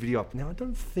actually the video up now. I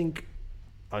don't think.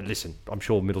 Listen, I'm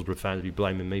sure Middlesbrough fans would be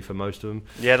blaming me for most of them.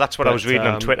 Yeah, that's what I was reading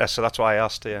on Twitter, so that's why I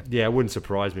asked you. Yeah, it wouldn't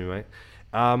surprise me, mate.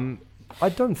 I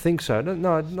don't think so.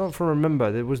 Not from remember.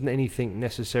 There wasn't anything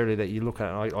necessarily that you look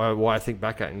at. I think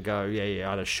back at and go, yeah,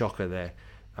 I had a shocker there.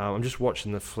 I'm just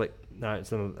watching the flick. No,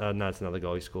 it's another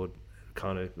goal he scored.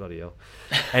 Kind of bloody hell.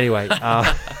 Anyway,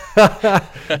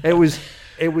 it was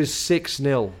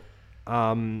 6-0.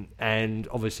 And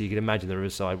obviously you can imagine the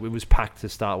Riverside. It was packed to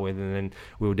start with, and then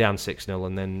we were down 6-0,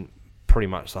 and then pretty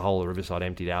much the whole of Riverside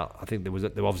emptied out. I think there were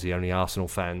obviously only Arsenal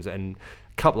fans and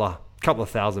a couple of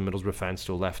thousand Middlesbrough fans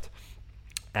still left.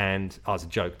 And it was a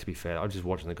joke, to be fair. I was just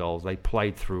watching the goals. They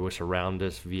played through us, around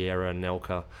us, Vieira,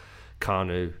 Nelka,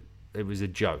 Kanu. It was a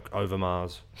joke.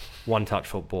 Overmars, one-touch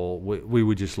football. We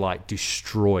were just like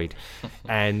destroyed.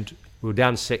 And we were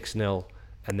down 6-0,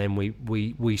 and then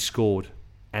we scored.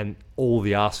 And all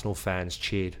the Arsenal fans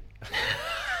cheered.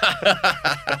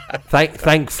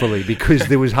 Thankfully, because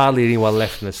there was hardly anyone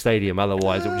left in the stadium.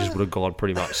 Otherwise, it just would have gone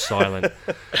pretty much silent.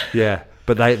 Yeah,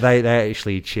 but they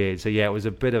actually cheered. So yeah, it was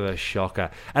a bit of a shocker.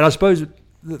 And I suppose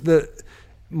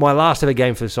my last ever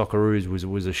game for the Socceroos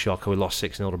was a shocker. We lost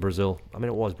 6-0 to Brazil. I mean,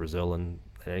 it was Brazil, and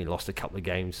they only lost a couple of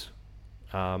games.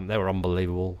 They were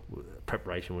unbelievable.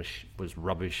 Preparation was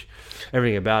rubbish,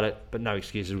 everything about it, but no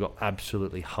excuses. We got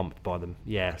absolutely humped by them.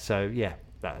 Yeah, so yeah,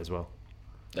 that as well.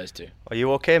 Those two. Are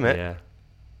you okay, mate?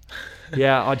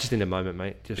 Yeah, I just need a moment,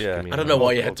 mate. Just give me I don't know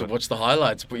why you had to watch the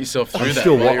highlights, put yourself through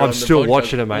I'm still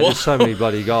watching it, mate. There's so many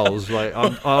bloody goals. Like,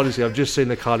 honestly, I've just seen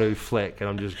the Kanu flick, and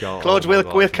I'm just going. Claude,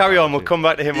 we'll carry on. We'll come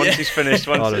back to him once he's finished.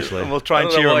 Honestly, and we'll try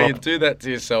and cheer him up. I don't know why you do that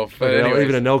to yourself. But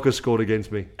even Anelka scored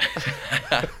against me.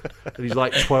 And he's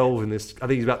like 12 in this. I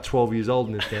think he's about 12 years old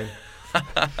in this game.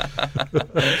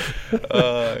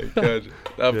 Oh, good.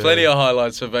 Plenty of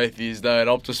highlights for both of you, though, and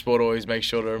Optus Sport always make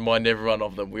sure to remind everyone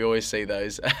of them. We always see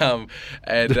those. I'm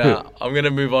going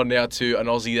to move on now to an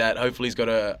Aussie that hopefully has got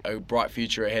a bright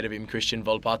future ahead of him. Christian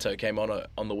Volpato came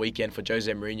on the weekend for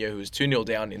Jose Mourinho, who was 2-0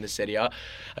 down in the Serie A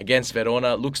against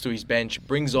Verona, looks to his bench,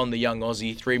 brings on the young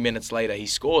Aussie. 3 minutes later, he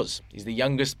scores. He's the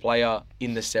youngest player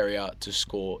in the Serie A to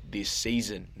score this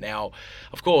season. Now,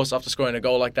 of course, after scoring a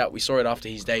goal like that, we saw it after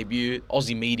his debut,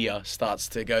 Aussie media starts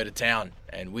to go to town,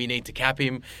 and we need to cap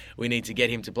him. We need to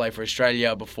get him to play for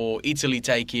Australia before Italy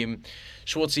take him.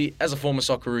 Schwartzy, as a former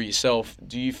Socceroo yourself,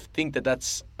 do you think that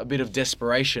that's a bit of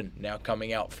desperation now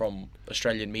coming out from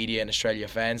Australian media and Australia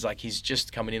fans? Like, he's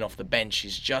just coming in off the bench.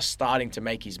 He's just starting to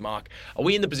make his mark. Are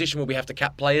we in the position where we have to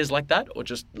cap players like that, or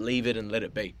just leave it and let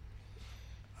it be?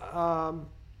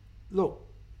 Look,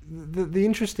 the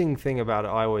interesting thing about it,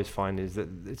 I always find, is that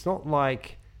it's not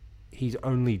like he's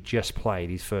only just played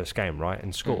his first game, right,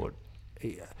 and scored.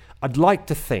 I'd like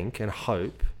to think and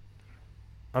hope,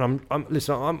 and I'm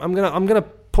gonna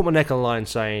put my neck on the line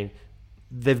saying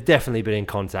they've definitely been in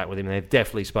contact with him. They've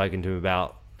definitely spoken to him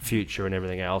about future and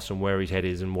everything else, and where his head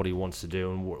is, and what he wants to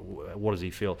do, and what does he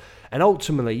feel. And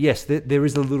ultimately, yes, there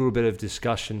is a little bit of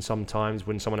discussion sometimes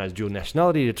when someone has dual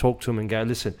nationality, to talk to him and go,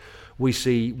 listen,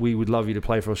 we would love you to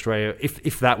play for Australia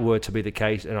if that were to be the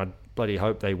case, and bloody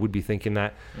hope they would be thinking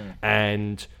that,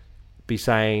 and be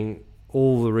saying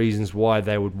all the reasons why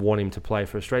they would want him to play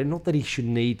for Australia. Not that he should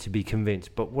need to be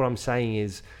convinced, but what I'm saying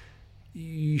is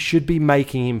you should be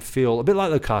making him feel a bit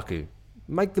like Lukaku.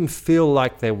 Make them feel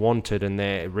like they're wanted and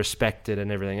they're respected and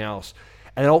everything else.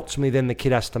 And ultimately then the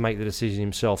kid has to make the decision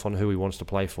himself on who he wants to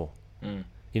play for.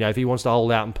 You know, if he wants to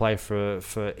hold out and play for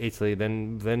Italy,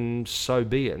 then so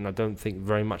be it. And I don't think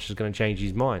very much is going to change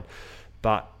his mind.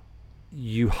 But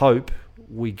you hope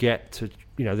we get to,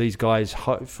 you know, these guys,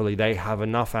 hopefully they have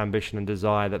enough ambition and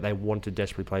desire that they want to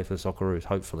desperately play for the Socceroos,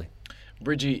 hopefully.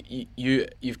 Bridgie,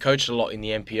 you've coached a lot in the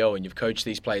NPL and you've coached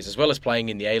these players, as well as playing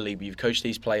in the A-League, but you've coached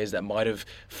these players that might have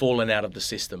fallen out of the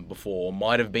system before, or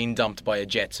might have been dumped by a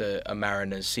Jets, a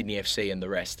Mariners, Sydney FC and the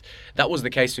rest. That was the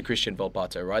case for Christian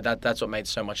Volpato, right? That's what made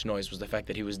so much noise, was the fact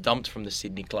that he was dumped from the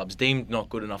Sydney clubs, deemed not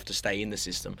good enough to stay in the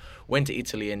system, went to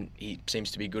Italy and he seems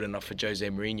to be good enough for Jose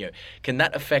Mourinho. Can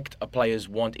that affect a player's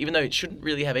want, even though it shouldn't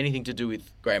really have anything to do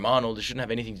with Graham Arnold, it shouldn't have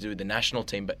anything to do with the national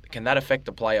team, but can that affect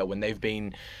a player when they've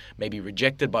been maybe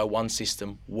rejected by one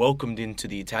system, welcomed into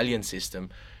the Italian system?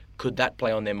 Could that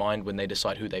play on their mind when they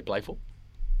decide who they play for?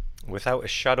 Without a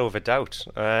shadow of a doubt.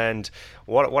 And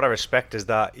what I respect is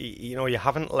that, you know, you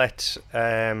haven't let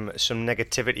some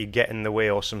negativity get in the way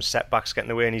or some setbacks get in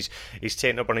the way, and he's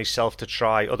taken up on himself to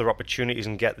try other opportunities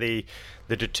and get the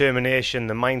determination,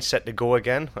 the mindset to go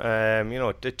again. You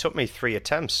know, it took me 3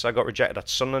 attempts. I got rejected at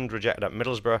Sunderland, rejected at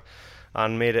Middlesbrough,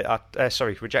 and made it at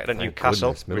rejected at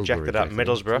Newcastle, rejected at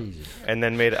Middlesbrough, and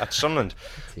then made it at Sunderland.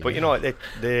 But you know,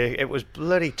 it was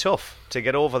bloody tough to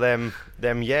get over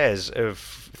them years of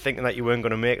thinking that you weren't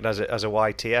going to make it as a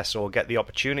YTS or get the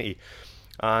opportunity,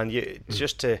 and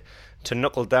just to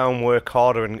knuckle down, work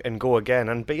harder, and go again,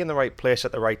 and be in the right place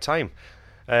at the right time.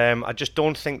 I just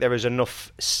don't think there is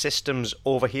enough systems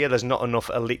over here. There's not enough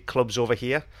elite clubs over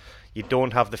here. You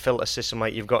don't have the filter system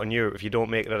like you've got in Europe. If you don't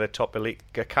make it at a top elite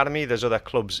academy, there's other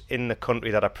clubs in the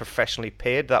country that are professionally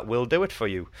paid that will do it for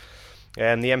you.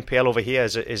 And the NPL over here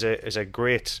is a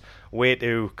great way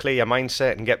to clear your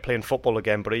mindset and get playing football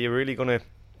again. But are you really going to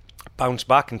bounce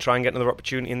back and try and get another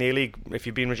opportunity in the A-League if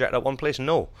you've been rejected at one place?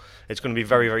 No. It's going to be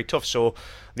very, very tough. So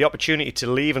the opportunity to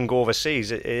leave and go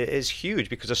overseas is huge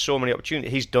because there's so many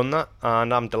opportunities. He's done that,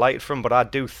 and I'm delighted for him. But I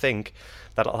do think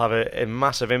that it'll have a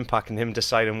massive impact in him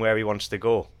deciding where he wants to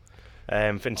go,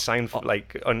 and sign for,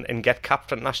 and get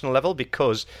capped at national level,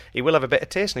 because he will have a bit of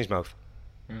taste in his mouth.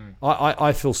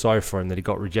 I feel sorry for him that he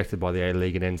got rejected by the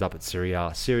A-League and ends up at Serie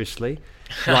A. Seriously?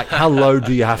 Like, how low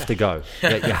do you have to go?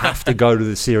 That you have to go to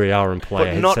the Serie A and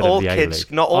play instead of the A-League.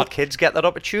 Not all kids get that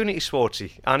opportunity,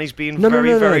 Swartzy. And he's been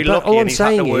very lucky, and he's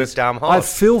had to work damn hard. I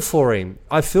feel for him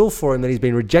that he's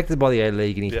been rejected by the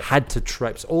A-League and he had to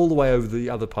traipse all the way over the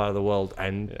other part of the world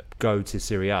and go to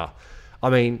Serie A. I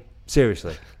mean,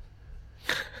 seriously.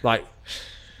 Like,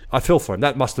 I feel for him.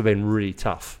 That must have been really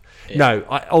tough. Yeah. No,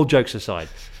 all jokes aside,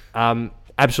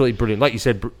 absolutely brilliant. Like you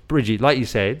said, Bridgie,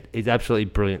 it's absolutely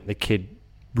brilliant. The kid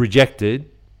rejected,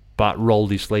 but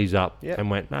rolled his sleeves up and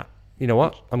went, nah, you know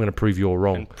what? I'm going to prove you're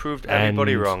wrong. And proved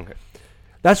everybody wrong.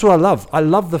 That's what I love. I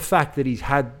love the fact that he's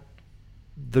had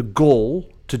the gall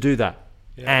to do that.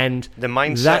 Yeah. And the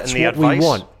mindset that's and the what advice. We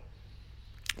want.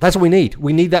 That's what we need.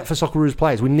 We need that for Socceroos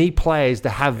players. We need players to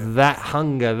have that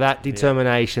hunger, that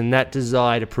determination, that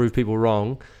desire to prove people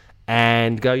wrong,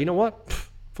 and go, you know what?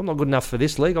 If I'm not good enough for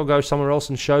this league, I'll go somewhere else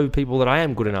and show people that I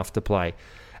am good enough to play.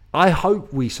 I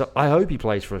hope he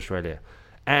plays for Australia.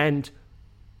 And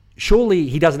surely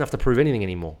he doesn't have to prove anything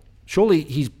anymore. Surely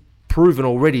he's proven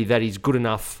already that he's good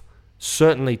enough,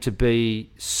 certainly to be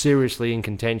seriously in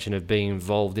contention of being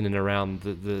involved in and around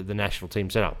the national team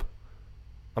setup.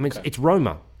 I mean, it's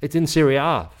Roma. It's in Serie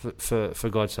A, for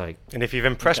God's sake. And if you've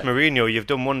impressed Mourinho, you've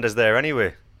done wonders there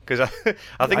anyway. Because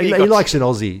I think he likes an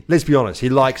Aussie. Let's be honest, he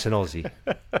likes an Aussie.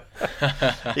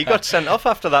 He got sent off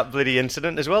after that bloody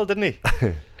incident as well, didn't he?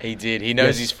 He did. He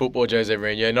knows his football, Jose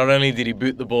Mourinho. Not only did he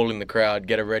boot the ball in the crowd,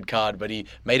 get a red card, but he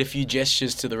made a few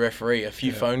gestures to the referee, a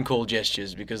few phone call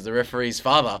gestures, because the referee's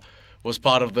father was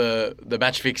part of the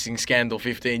match-fixing scandal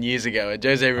 15 years ago. And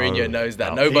Jose Mourinho knows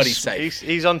that. Nobody's safe.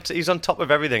 He's on top of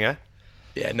everything, eh?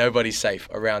 Yeah, nobody's safe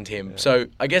around him. Yeah. So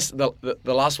I guess the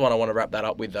last one I want to wrap that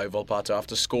up with, though, Volpato,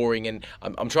 after scoring, and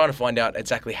I'm trying to find out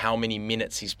exactly how many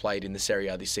minutes he's played in the Serie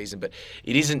A this season, but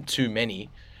it isn't too many.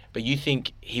 But you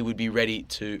think he would be ready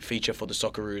to feature for the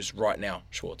Socceroos right now,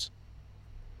 Schwartz?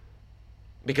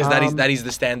 Because that is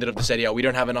the standard of the Serie A. We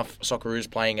don't have enough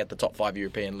Socceroos playing at the top 5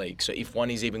 European leagues. So if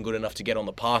one is even good enough to get on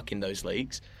the park in those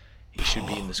leagues, he should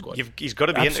be in the squad. He's got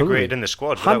to be integrated in the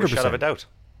squad without a shadow of a doubt.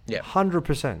 Yeah,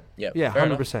 100%. Yeah,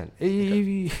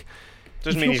 100%.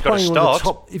 Doesn't mean he's got to start.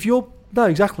 If you're No,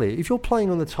 exactly. If you're playing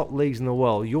on the top leagues in the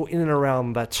world, you're in and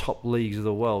around that top leagues of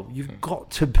the world. You've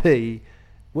got to be.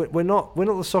 We're not the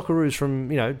Socceroos from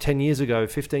 10 years ago,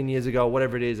 15 years ago,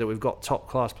 whatever it is, that we've got top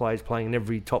class players playing in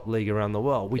every top league around the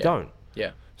world. We don't.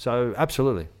 Yeah. So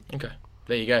absolutely. Okay.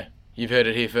 There you go. You've heard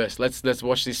it here first. Let's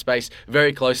watch this space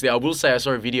very closely. I will say I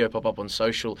saw a video pop up on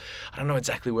social. I don't know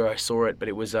exactly where I saw it, but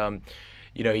it was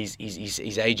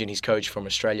his agent, his coach from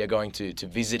Australia, going to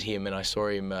visit him, and I saw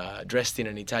him dressed in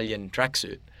an Italian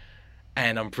tracksuit,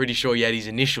 and I'm pretty sure he had his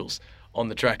initials on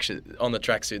the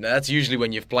tracksuit. Now that's usually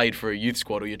when you've played for a youth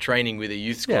squad or you're training with a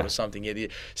youth squad or something.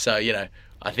 So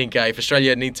I think if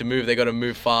Australia need to move, they got to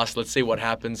move fast. Let's see what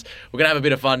happens. We're gonna have a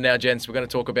bit of fun now, gents. We're gonna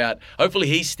talk about. Hopefully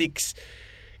he sticks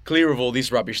clear of all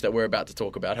this rubbish that we're about to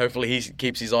talk about. Hopefully he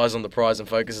keeps his eyes on the prize and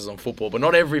focuses on football. But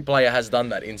not every player has done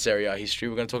that in Serie A history.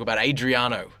 We're going to talk about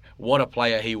Adriano. What a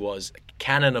player he was. A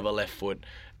cannon of a left foot.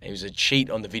 He was a cheat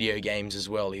on the video games as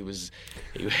well. He was.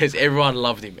 Everyone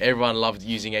loved him. Everyone loved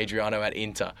using Adriano at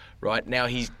Inter. Right now,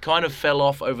 he's kind of fell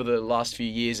off over the last few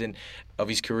years of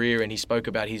his career, and he spoke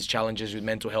about his challenges with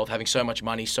mental health, having so much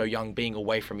money, so young, being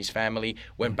away from his family.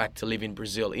 Went back to live in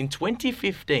Brazil in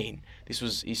 2015.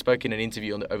 He spoke in an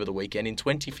interview over the weekend. In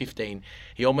 2015,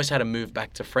 he almost had to move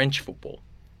back to French football,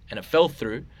 and it fell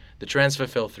through. The transfer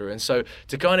fell through, and so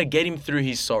to kind of get him through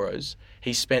his sorrows,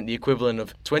 he spent the equivalent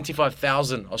of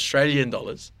 25,000 Australian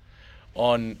dollars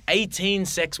on 18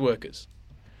 sex workers.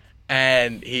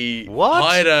 And he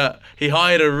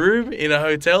hired a room in a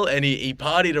hotel, and he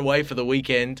partied away for the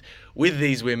weekend with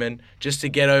these women just to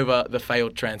get over the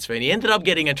failed transfer. And he ended up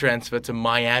getting a transfer to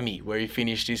Miami, where he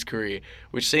finished his career,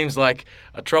 which seems like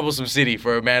a troublesome city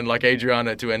for a man like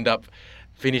Adriano to end up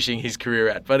finishing his career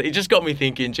at. But it just got me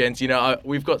thinking, gents,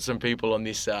 we've got some people on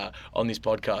this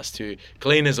podcast who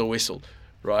clean as a whistle,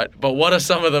 right? But what are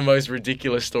some of the most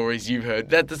ridiculous stories you've heard?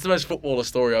 That's the most footballer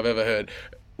story I've ever heard.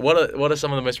 What are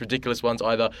some of the most ridiculous ones?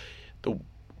 Either the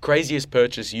craziest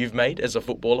purchase you've made as a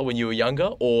footballer when you were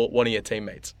younger, or one of your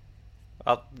teammates?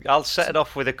 I'll set it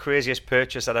off with the craziest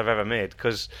purchase that I've ever made,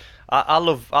 because I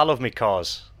love my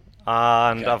cars,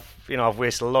 and okay. I've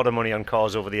wasted a lot of money on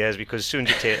cars over the years, because as soon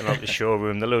as you take them out of the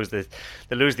showroom, they lose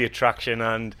the attraction.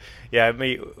 And at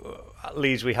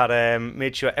Leeds, we had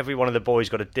made sure every one of the boys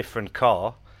got a different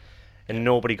car. And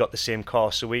nobody got the same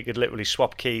car, so we could literally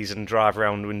swap keys and drive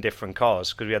around in different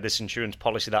cars, because we had this insurance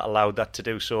policy that allowed that to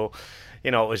do. So,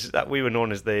 it was that we were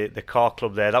known as the car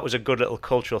club there. That was a good little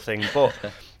cultural thing. But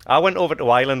I went over to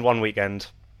Ireland one weekend,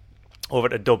 over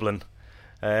to Dublin,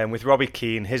 with Robbie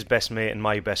Keane, his best mate and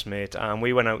my best mate, and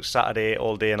we went out Saturday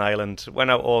all day in Ireland. Went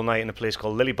out all night in a place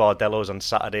called Lily Bardello's on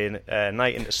Saturday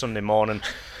night into Sunday morning,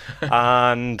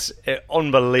 and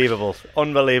unbelievable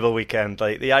weekend.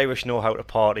 Like, the Irish know how to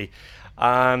party.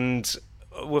 And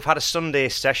we've had a Sunday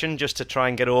session just to try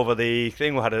and get over the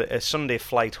thing. We had a Sunday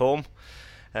flight home,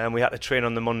 and we had to train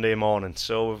on the Monday morning.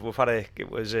 So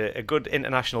it was a good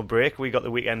international break. We got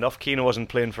the weekend off. Keano wasn't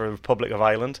playing for Republic of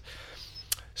Ireland.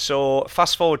 So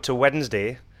fast forward to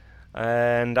Wednesday,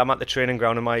 and I'm at the training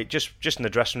ground, and just in the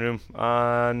dressing room,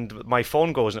 and my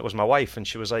phone goes, and it was my wife, and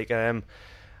she was like, I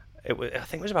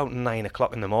think it was about 9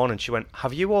 o'clock in the morning. She went,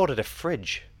 "Have you ordered a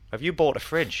fridge? Have you bought a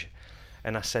fridge?"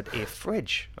 And I said, "A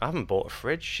fridge? I haven't bought a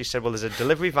fridge." She said, "Well, there's a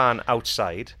delivery van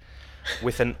outside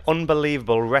with an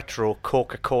unbelievable retro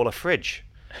Coca-Cola fridge.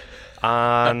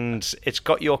 And it's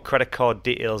got your credit card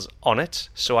details on it,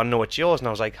 so I know it's yours." And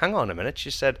I was like, "Hang on a minute." I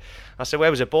said,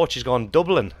 "Where was it bought?" She's gone,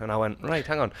 "Dublin." And I went, "Right,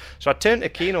 hang on." So I turned to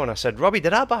Keano and I said, "Robbie,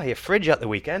 did I buy a fridge at the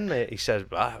weekend, mate?" He said,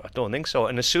 "I don't think so."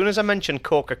 And as soon as I mentioned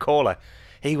Coca-Cola,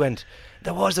 he went,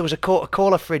 there was a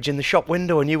Coca-Cola fridge in the shop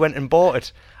window and you went and bought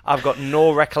it." I've got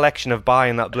no recollection of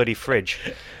buying that bloody fridge,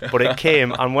 but it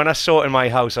came, and when I saw it in my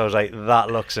house, I was like, that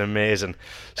looks amazing.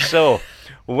 So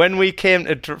when we came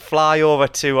to fly over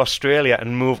to Australia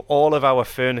and move all of our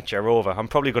furniture over, I'm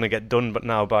probably going to get done but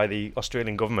now by the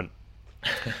Australian government.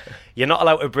 You're not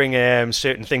allowed to bring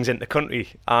certain things into the country,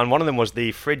 and one of them was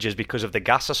the fridges, because of the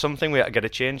gas or something. We had to get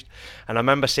it changed, and I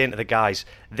remember saying to the guys,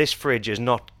 this fridge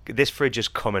is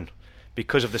coming.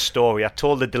 Because of the story, I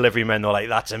told the delivery men, they're like,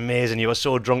 "That's amazing, you were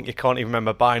so drunk you can't even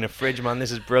remember buying a fridge, man,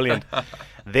 this is brilliant."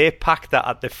 They packed that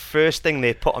at the first thing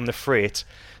they put on the freight,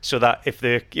 so that if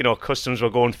the customs were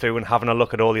going through and having a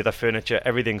look at all the other furniture,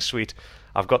 everything's sweet.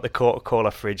 I've got the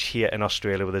Coca-Cola fridge here in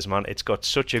Australia with us, man. It's got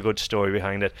such a good story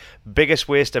behind it. Biggest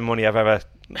waste of money I've ever,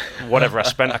 whatever I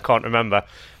spent, I can't remember,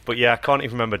 but yeah, I can't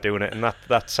even remember doing it, and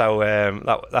that's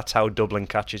how Dublin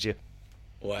catches you.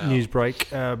 Wow. News break.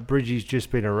 Bridgie's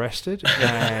just been arrested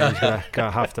and he's going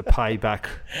to have to pay back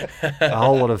a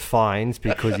whole lot of fines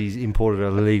because he's imported a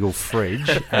illegal fridge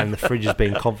and the fridge has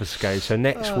been confiscated. So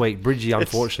next week, Bridgie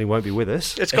unfortunately won't be with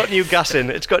us. It's got new gas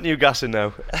in. It's got new gas in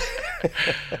now.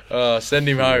 Send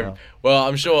him home. Well,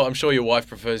 I'm sure your wife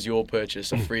prefers your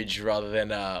purchase, a fridge, rather than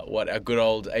what a good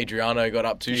old Adriano got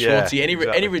up to. Yeah, Shorty, any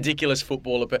exactly. ridiculous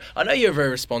footballer. I know you're a very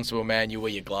responsible man. You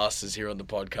wear your glasses here on the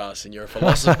podcast, and you're a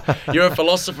philosopher. You're a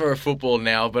philosopher of football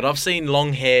now. But I've seen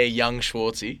long hair, young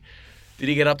Schwartzy. Did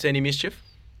he get up to any mischief?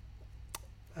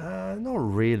 Not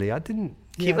really. I didn't.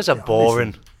 Keepers are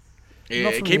boring.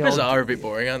 Yeah, keepers are a bit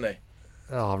boring, aren't they?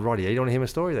 Oh, righty. You don't want to hear my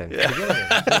story then? Yeah.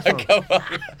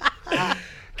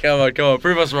 Come on.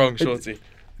 Prove us wrong, Shorty.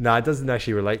 No, it doesn't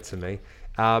actually relate to me.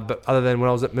 But other than when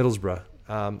I was at Middlesbrough,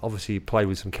 obviously played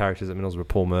with some characters at Middlesbrough,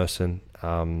 Paul Merson,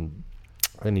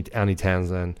 Annie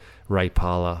Townsend, Ray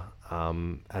Parler,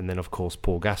 and then, of course,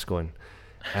 Paul Gascoigne.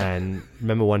 And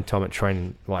remember one time at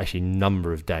training, well, actually a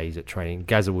number of days at training,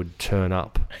 Gazza would turn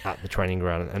up at the training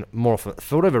ground. And more often,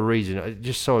 for whatever reason, it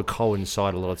just so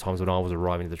coincided a lot of times when I was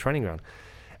arriving at the training ground.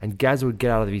 And Gazza would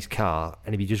get out of his car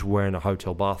and he'd be just wearing a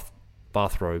hotel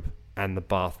bathrobe and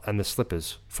the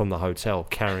slippers from the hotel,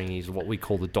 carrying his what we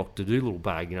call the Dr. Dolittle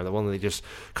bag, the one that just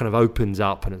kind of opens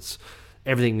up and it's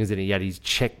everything is in it. He had his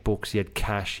checkbooks, he had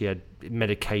cash, he had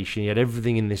medication, he had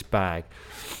everything in this bag.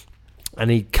 And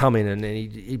he'd come in and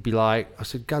he'd be like, I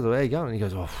said, Gazza, where you going? And he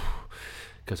goes, I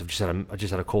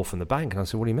just had a call from the bank. And I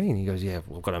said, what do you mean? He goes, yeah,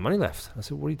 I've got no money left. I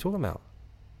said, what are you talking about?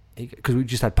 Because we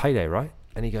just had payday, right?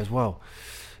 And he goes, well,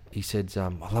 he said, I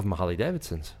love my Harley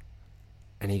Davidsons.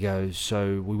 And he goes,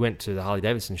 so we went to the Harley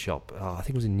Davidson shop. I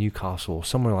think it was in Newcastle or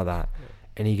somewhere like that. Yeah.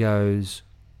 And he goes,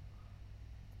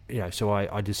 so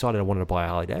I decided I wanted to buy a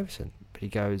Harley Davidson. But he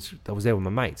goes, I was there with my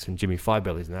mates and Jimmy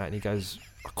Firebellies and that. And he goes,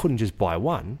 I couldn't just buy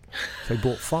one. So he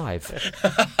bought 5.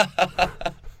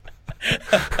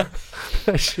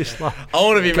 It's just like, I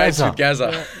want to be mates with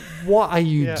Gazza. What are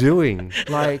you doing?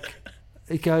 Like,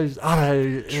 he goes, I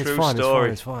don't know,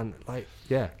 it's fine. Like,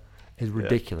 it's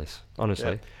ridiculous,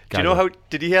 honestly. Yeah. Do you know how?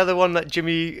 Did you hear the one that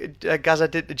Gazza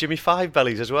did to Jimmy Five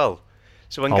Bellies as well?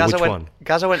 So when Gazza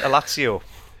went to Lazio,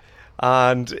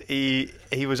 and he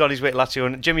was on his way to Lazio,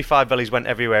 and Jimmy Five Bellies went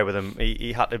everywhere with him.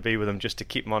 He had to be with him just to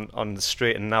keep him on the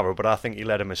straight and narrow. But I think he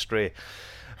led him astray.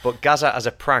 But Gazza, as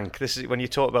a prank, this is when you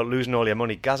talk about losing all your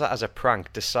money. Gazza, as a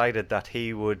prank, decided that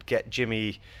he would get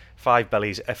Jimmy Five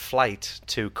Bellies a flight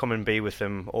to come and be with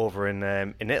him over in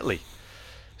Italy.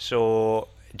 So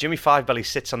Jimmy Five Bellies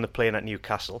sits on the plane at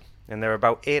Newcastle, and they're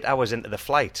about 8 hours into the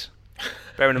flight.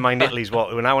 Bearing in mind Italy's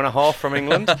an hour and a half from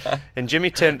England. And Jimmy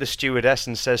turned to the stewardess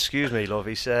and says, "Excuse me, love."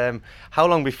 He said, "How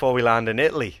long before we land in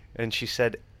Italy?" And she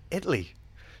said, "Italy?"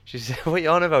 She said, "What are you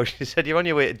on about?" She said, "You're on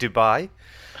your way to Dubai."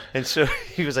 And so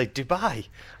he was like, "Dubai?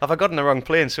 Have I gotten the wrong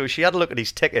plane?" So she had a look at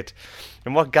his ticket.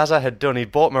 And what Gazza had done, he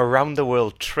bought him a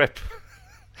round-the-world trip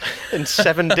in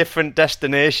 7 different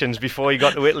destinations before he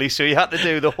got to Italy. So he had to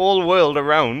do the whole world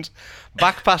around,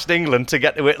 back past England to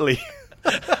get to Italy.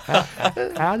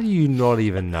 How do you not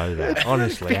even know that?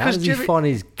 Honestly, how does he find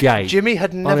his gate? Jimmy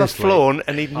had never flown,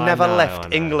 and he'd never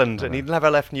left England, and he'd never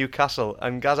left Newcastle.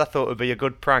 And Gazza thought it would be a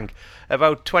good prank,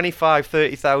 about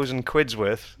 25,000-30,000 quid's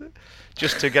worth,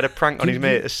 just to get a prank on his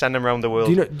mate to send him around the world.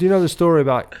 Do you know the story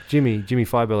about Jimmy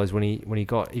Firebellies when he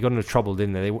got into trouble,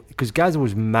 didn't they? Because Gazza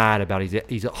was mad about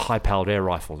his high-powered air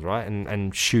rifles, right,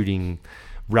 and shooting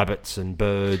rabbits and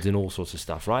birds and all sorts of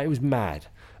stuff, right? He was mad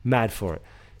for it.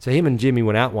 So him and Jimmy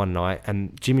went out one night,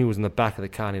 and Jimmy was in the back of the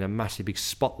car in a massive big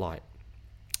spotlight.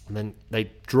 And then they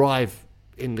drive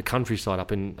in the countryside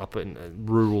up in a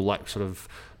rural, like sort of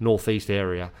northeast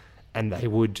area, and they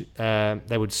would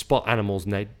spot animals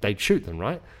and they'd shoot them,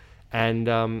 right? And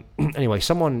anyway,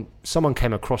 someone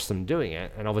came across them doing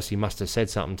it, and obviously must have said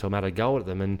something to him, had a go at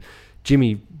them, and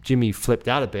Jimmy flipped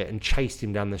out a bit and chased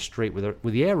him down the street with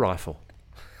the air rifle.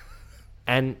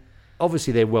 And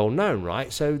obviously they're well known,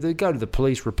 right? So they go to the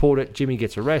police, report it. Jimmy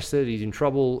gets arrested. He's in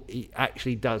trouble. I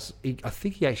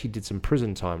think he actually did some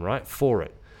prison time, right, for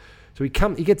it. So he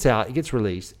gets out, he gets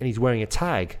released, and he's wearing a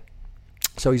tag.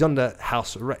 So he's under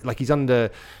he's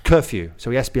under curfew. So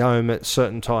he has to be home at a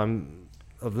certain time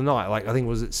of the night. Like I think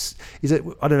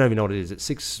I don't even know what it is. It's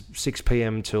 6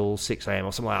 p.m. till 6 a.m.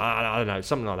 or something like that. I don't know,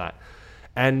 something like that.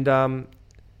 And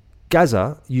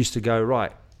Gazza used to go,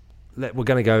 right, we're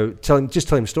going to go tell him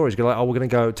stories. Go like, we're going to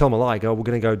go tell him a lie. We're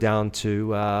going to go down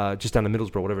to just down to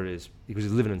Middlesbrough, whatever it is, because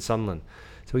he's living in Sunderland.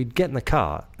 So he'd get in the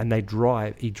car and he'd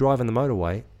drive on the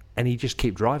motorway, and he'd just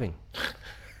keep driving.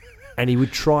 And he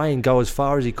would try and go as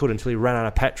far as he could until he ran out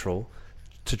of petrol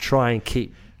to try and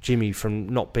keep Jimmy from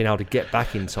not being able to get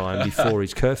back in time before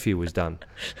his curfew was done.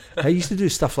 They used to do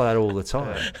stuff like that all the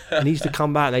time. And he used to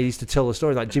come back and they used to tell the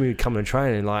story. Like Jimmy would come and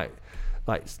train and like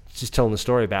just telling the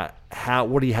story about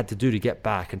what he had to do to get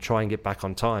back and try and get back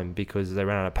on time because they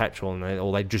ran out of petrol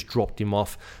or they just dropped him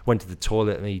off, went to the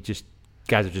toilet and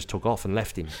Gazza just took off and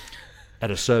left him at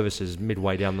a services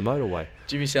midway down the motorway.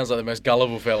 Jimmy sounds like the most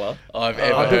gullible fella I've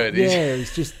ever heard. Yeah,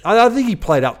 it's just. I think he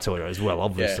played up to it as well.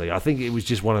 Obviously, I think it was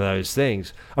just one of those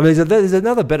things. I mean, there's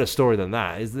another better story than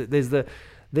that. Is that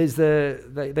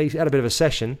they had a bit of a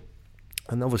session,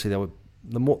 and obviously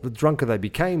the drunker they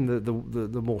became,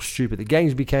 the more stupid the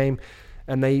games became,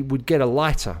 and they would get a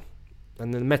lighter.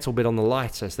 And the metal bit on the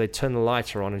lighter, so they'd turn the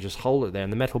lighter on and just hold it there,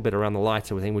 and the metal bit around the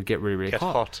lighter would get really, really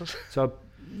hot.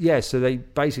 So they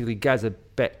basically Gazza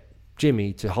bet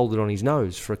Jimmy to hold it on his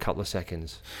nose for a couple of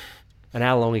seconds, and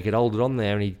how long he could hold it on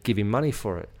there, and he'd give him money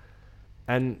for it.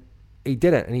 And he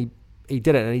did it, and he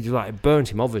did it, and he just it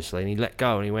burnt him obviously, and he let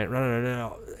go, and he went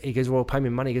no. He goes, well, pay me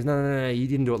money. He goes, no, you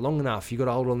didn't do it long enough. You got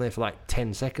to hold on there for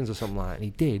 10 seconds or something like that. And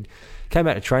he did. Came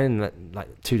back to training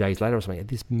 2 days later or something. He had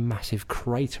this massive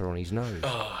crater on his nose.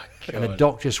 Oh, God. And the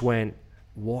doc just went,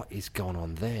 what is going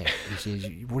on there? He says,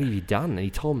 what have you done? And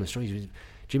he told him the story. He says,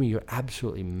 Jimmy, you're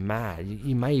absolutely mad.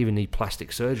 You may even need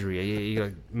plastic surgery. You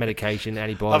got medication,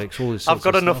 antibiotics, all this. I've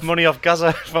got enough money off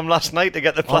Gaza from last night to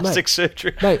get the plastic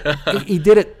surgery. Mate, he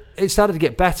did it. It started to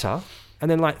get better, and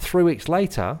then 3 weeks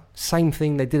later, same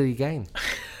thing. They did it again.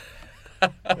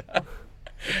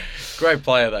 Great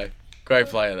player though.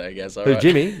 Gazza. Who, right?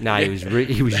 Jimmy? No,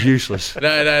 he was useless.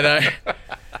 No.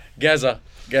 Gazza.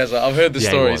 I've heard the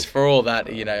stories. For all that,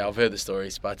 I've heard the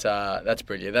stories, but that's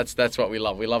brilliant. That's what we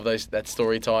love. We love that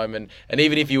story time, and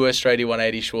even if you were Straighty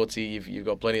 180 Schwartzy, you've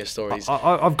got plenty of stories.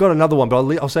 I've got another one, but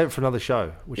I'll save it for another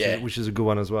show, which is a good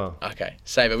one as well. Okay,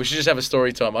 save it. We should just have a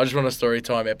story time. I just want a story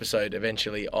time episode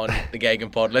eventually on the Gagan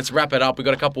Pod. Let's wrap it up. We've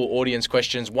got a couple of audience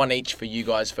questions, one each for you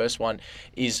guys. First one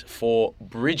is for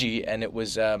Bridgie, and it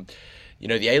was.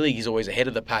 The A-League is always ahead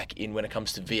of the pack when it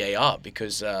comes to VAR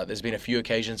because there's been a few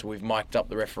occasions where we've mic'd up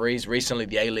the referees. Recently,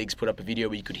 the A-League's put up a video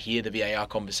where you could hear the VAR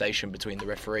conversation between the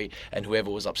referee and whoever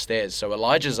was upstairs. So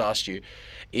Elijah's asked you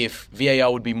if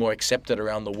VAR would be more accepted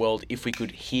around the world if we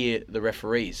could hear the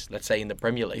referees, let's say in the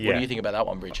Premier League. What do you think about that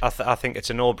one, Bridge? I think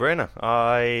it's a no-brainer.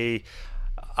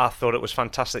 I thought it was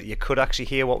fantastic that you could actually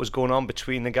hear what was going on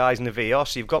between the guys in the VAR,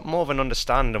 so you've got more of an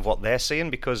understanding of what they're seeing,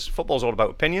 because football's all about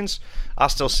opinions. I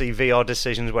still see VAR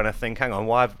decisions when I think, hang on,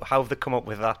 how have they come up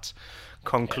with that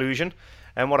conclusion?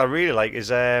 Yeah. And what I really like is,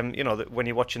 when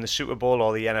you're watching the Super Bowl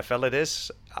or the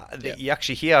NFL, you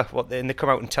actually hear and they come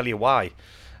out and tell you why.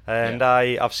 And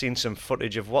I've seen some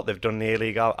footage of what they've done in the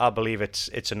A-League. I believe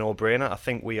it's a no-brainer. I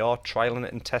think we are trialling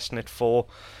it and testing it for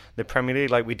the Premier League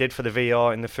like we did for the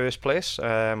VR in the first place.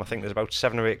 I think there's about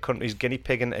 7 or 8 countries guinea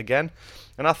pigging it again.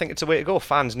 And I think it's a way to go.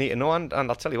 Fans need to know, and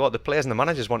I'll tell you what, the players and the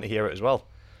managers want to hear it as well,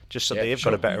 just so they've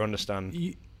got a better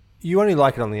understanding. You only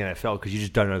like it on the NFL because you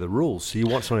just don't know the rules. So you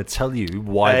want someone to tell you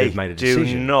why they've made a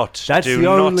decision. Do not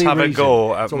have a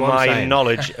go at my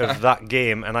knowledge of that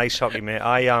game and ice hockey, mate.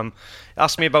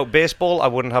 Ask me about baseball, I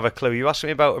wouldn't have a clue. You ask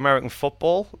me about American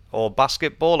football or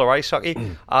basketball or ice hockey,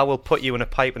 I will put you in a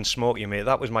pipe and smoke you, mate.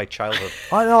 That was my childhood.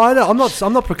 I know. I'm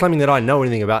not proclaiming that I know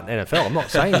anything about NFL. I'm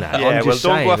not saying that. Don't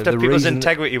go after people's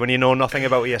integrity when you know nothing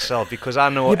about it yourself, because I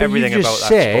know everything about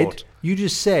that sport. You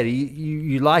just said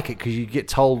you like it because you get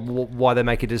told why they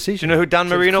make a decision. Do you know who Dan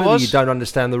Marino was? You don't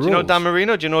understand the rules. Do you know Dan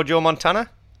Marino? Do you know Joe Montana?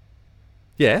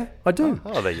 Yeah, I do.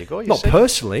 Oh, there you go. Not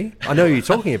personally. I know who you're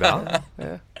talking about.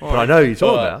 But I know who you're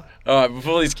talking about. All right,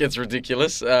 before this gets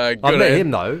ridiculous. I've met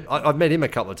him, though. I've met him a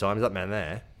couple of times, that man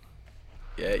there.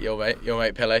 Yeah, your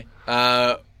mate Pele.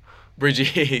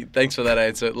 Bridgie, thanks for that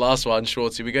answer. Last one,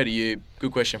 Schwartzy, we go to you.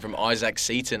 Good question from Isaac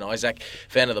Seaton. Isaac,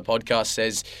 fan of the podcast,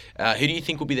 says, who do you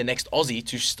think will be the next Aussie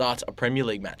to start a Premier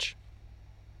League match?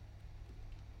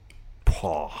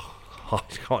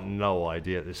 I've got no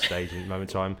idea at this stage in the moment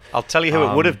in time. I'll tell you who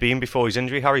it would have been before his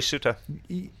injury, Harry Suter.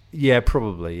 Yeah,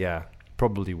 probably,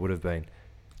 Probably would have been.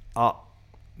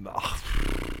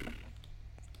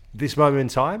 This moment in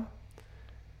time?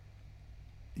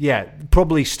 Yeah,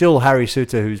 probably still Harry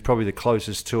Suter, who's probably the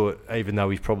closest to it, even though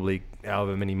he's probably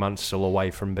however many months still away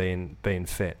from being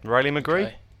fit. Riley McGree?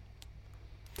 Okay.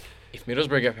 If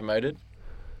Middlesbrough get promoted?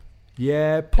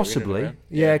 Yeah, possibly.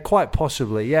 Yeah, quite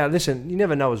possibly. Yeah, listen, you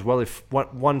never know as well. If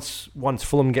once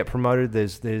Fulham get promoted,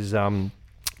 there's Tyrese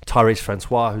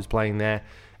Francois who's playing there.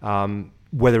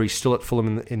 Whether he's still at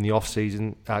Fulham in the off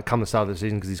season, come the start of the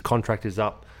season because his contract is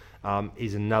up,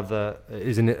 is another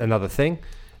thing.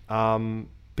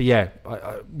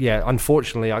 But yeah,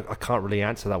 unfortunately, I can't really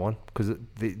answer that one because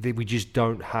we just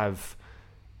don't have,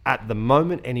 at the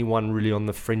moment, anyone really on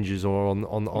the fringes or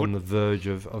on the verge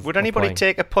of. Would anybody playing.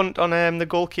 take a punt on the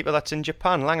goalkeeper that's in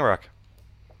Japan, Langerak?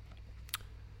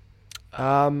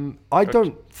 I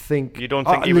don't think. You don't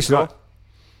think he would go?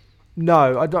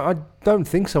 No, I don't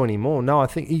think so anymore. No, I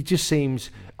think he just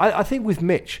seems. I think with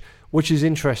Mitch, which is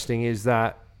interesting, is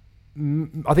that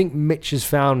I think Mitch has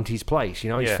found his place.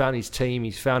 He's found his team.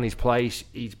 He's found his place.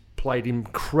 He's played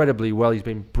incredibly well. He's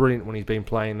been brilliant when he's been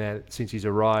playing there since he's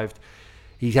arrived.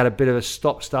 He's had a bit of a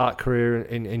stop-start career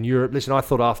in Europe. Listen, I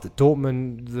thought after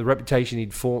Dortmund, the reputation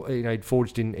he'd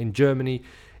forged in Germany,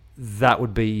 that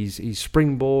would be his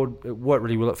springboard. It worked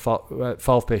really well at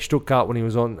VfB Stuttgart when he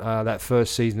was on that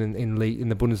first season in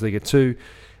the Bundesliga 2,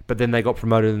 but then they got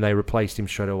promoted and they replaced him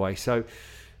straight away. So,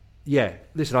 yeah,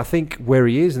 listen, I think where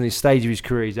he is and the stage of his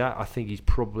career he's at, I think he's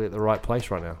probably at the right place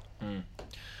right now.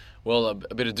 Well, a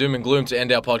bit of doom and gloom to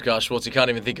end our podcast. Schwartz, you can't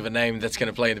even think of a name that's going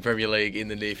to play in the Premier League in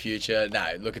the near future. No,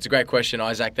 look, it's a great question,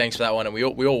 Isaac. Thanks for that one. And we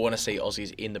all want to see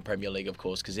Aussies in the Premier League, of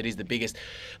course, because it is the biggest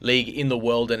league in the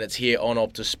world and it's here on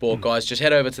Optus Sport. Guys, just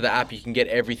head over to the app. You can get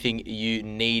everything you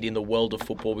need in the world of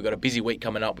football. We've got a busy week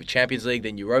coming up with Champions League,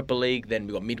 then Europa League, then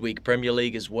we've got midweek Premier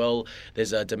League as well.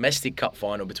 There's a domestic cup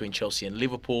final between Chelsea and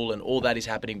Liverpool, and all that is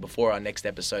happening before our next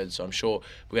episode. So I'm sure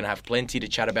we're going to have plenty to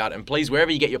chat about. And please,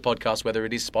 wherever you get your podcast, whether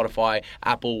it is Spotify,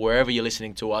 Apple, wherever you're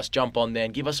listening to us, jump on there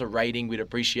and give us a rating. We'd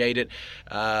appreciate it.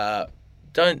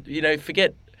 Don't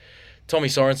forget Tommy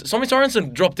Sorensen. Tommy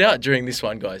Sorensen dropped out during this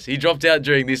one, guys. He dropped out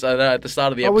during this. I know at the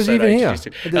start of the episode. Was he even here? I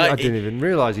I didn't even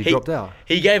realise he dropped out.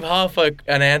 He gave half an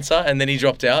answer and then he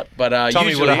dropped out. But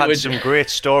Tommy would have had some great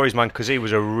stories, man, because he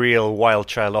was a real wild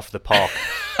child off the park.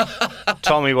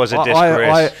 Tommy was a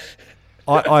disgrace.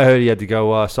 I heard he had to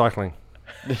go cycling.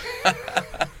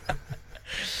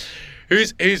 You're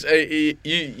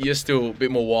still a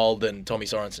bit more wild than Tommy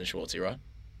Sorensen, Schwartzy, right?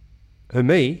 Who,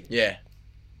 me? Yeah.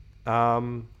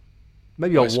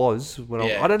 Maybe I was when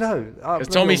I don't know. Because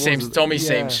Tommy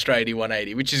seems straight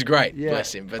 180, which is great,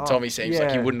 bless him. But Tommy seems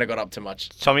like he wouldn't have got up to much.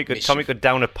 Tommy could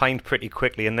down a pint pretty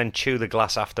quickly and then chew the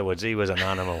glass afterwards. He was an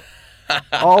animal.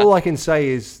 All I can say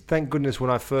is, thank goodness when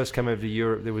I first came over to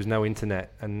Europe, there was no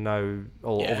internet and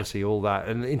obviously all that.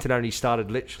 And the internet only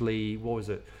started literally,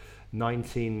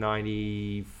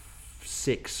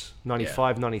 1996,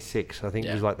 95, 96. I think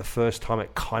it was like the first time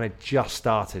it kind of just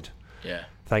started. Yeah.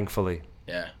 Thankfully.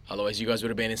 Yeah, otherwise you guys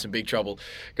would have been in some big trouble.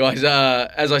 Guys,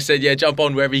 as I said, jump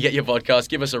on wherever you get your podcast.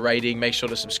 Give us a rating. Make sure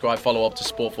to subscribe, follow up to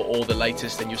Sport for all the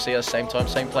latest. And you'll see us same time,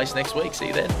 same place next week. See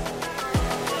you then.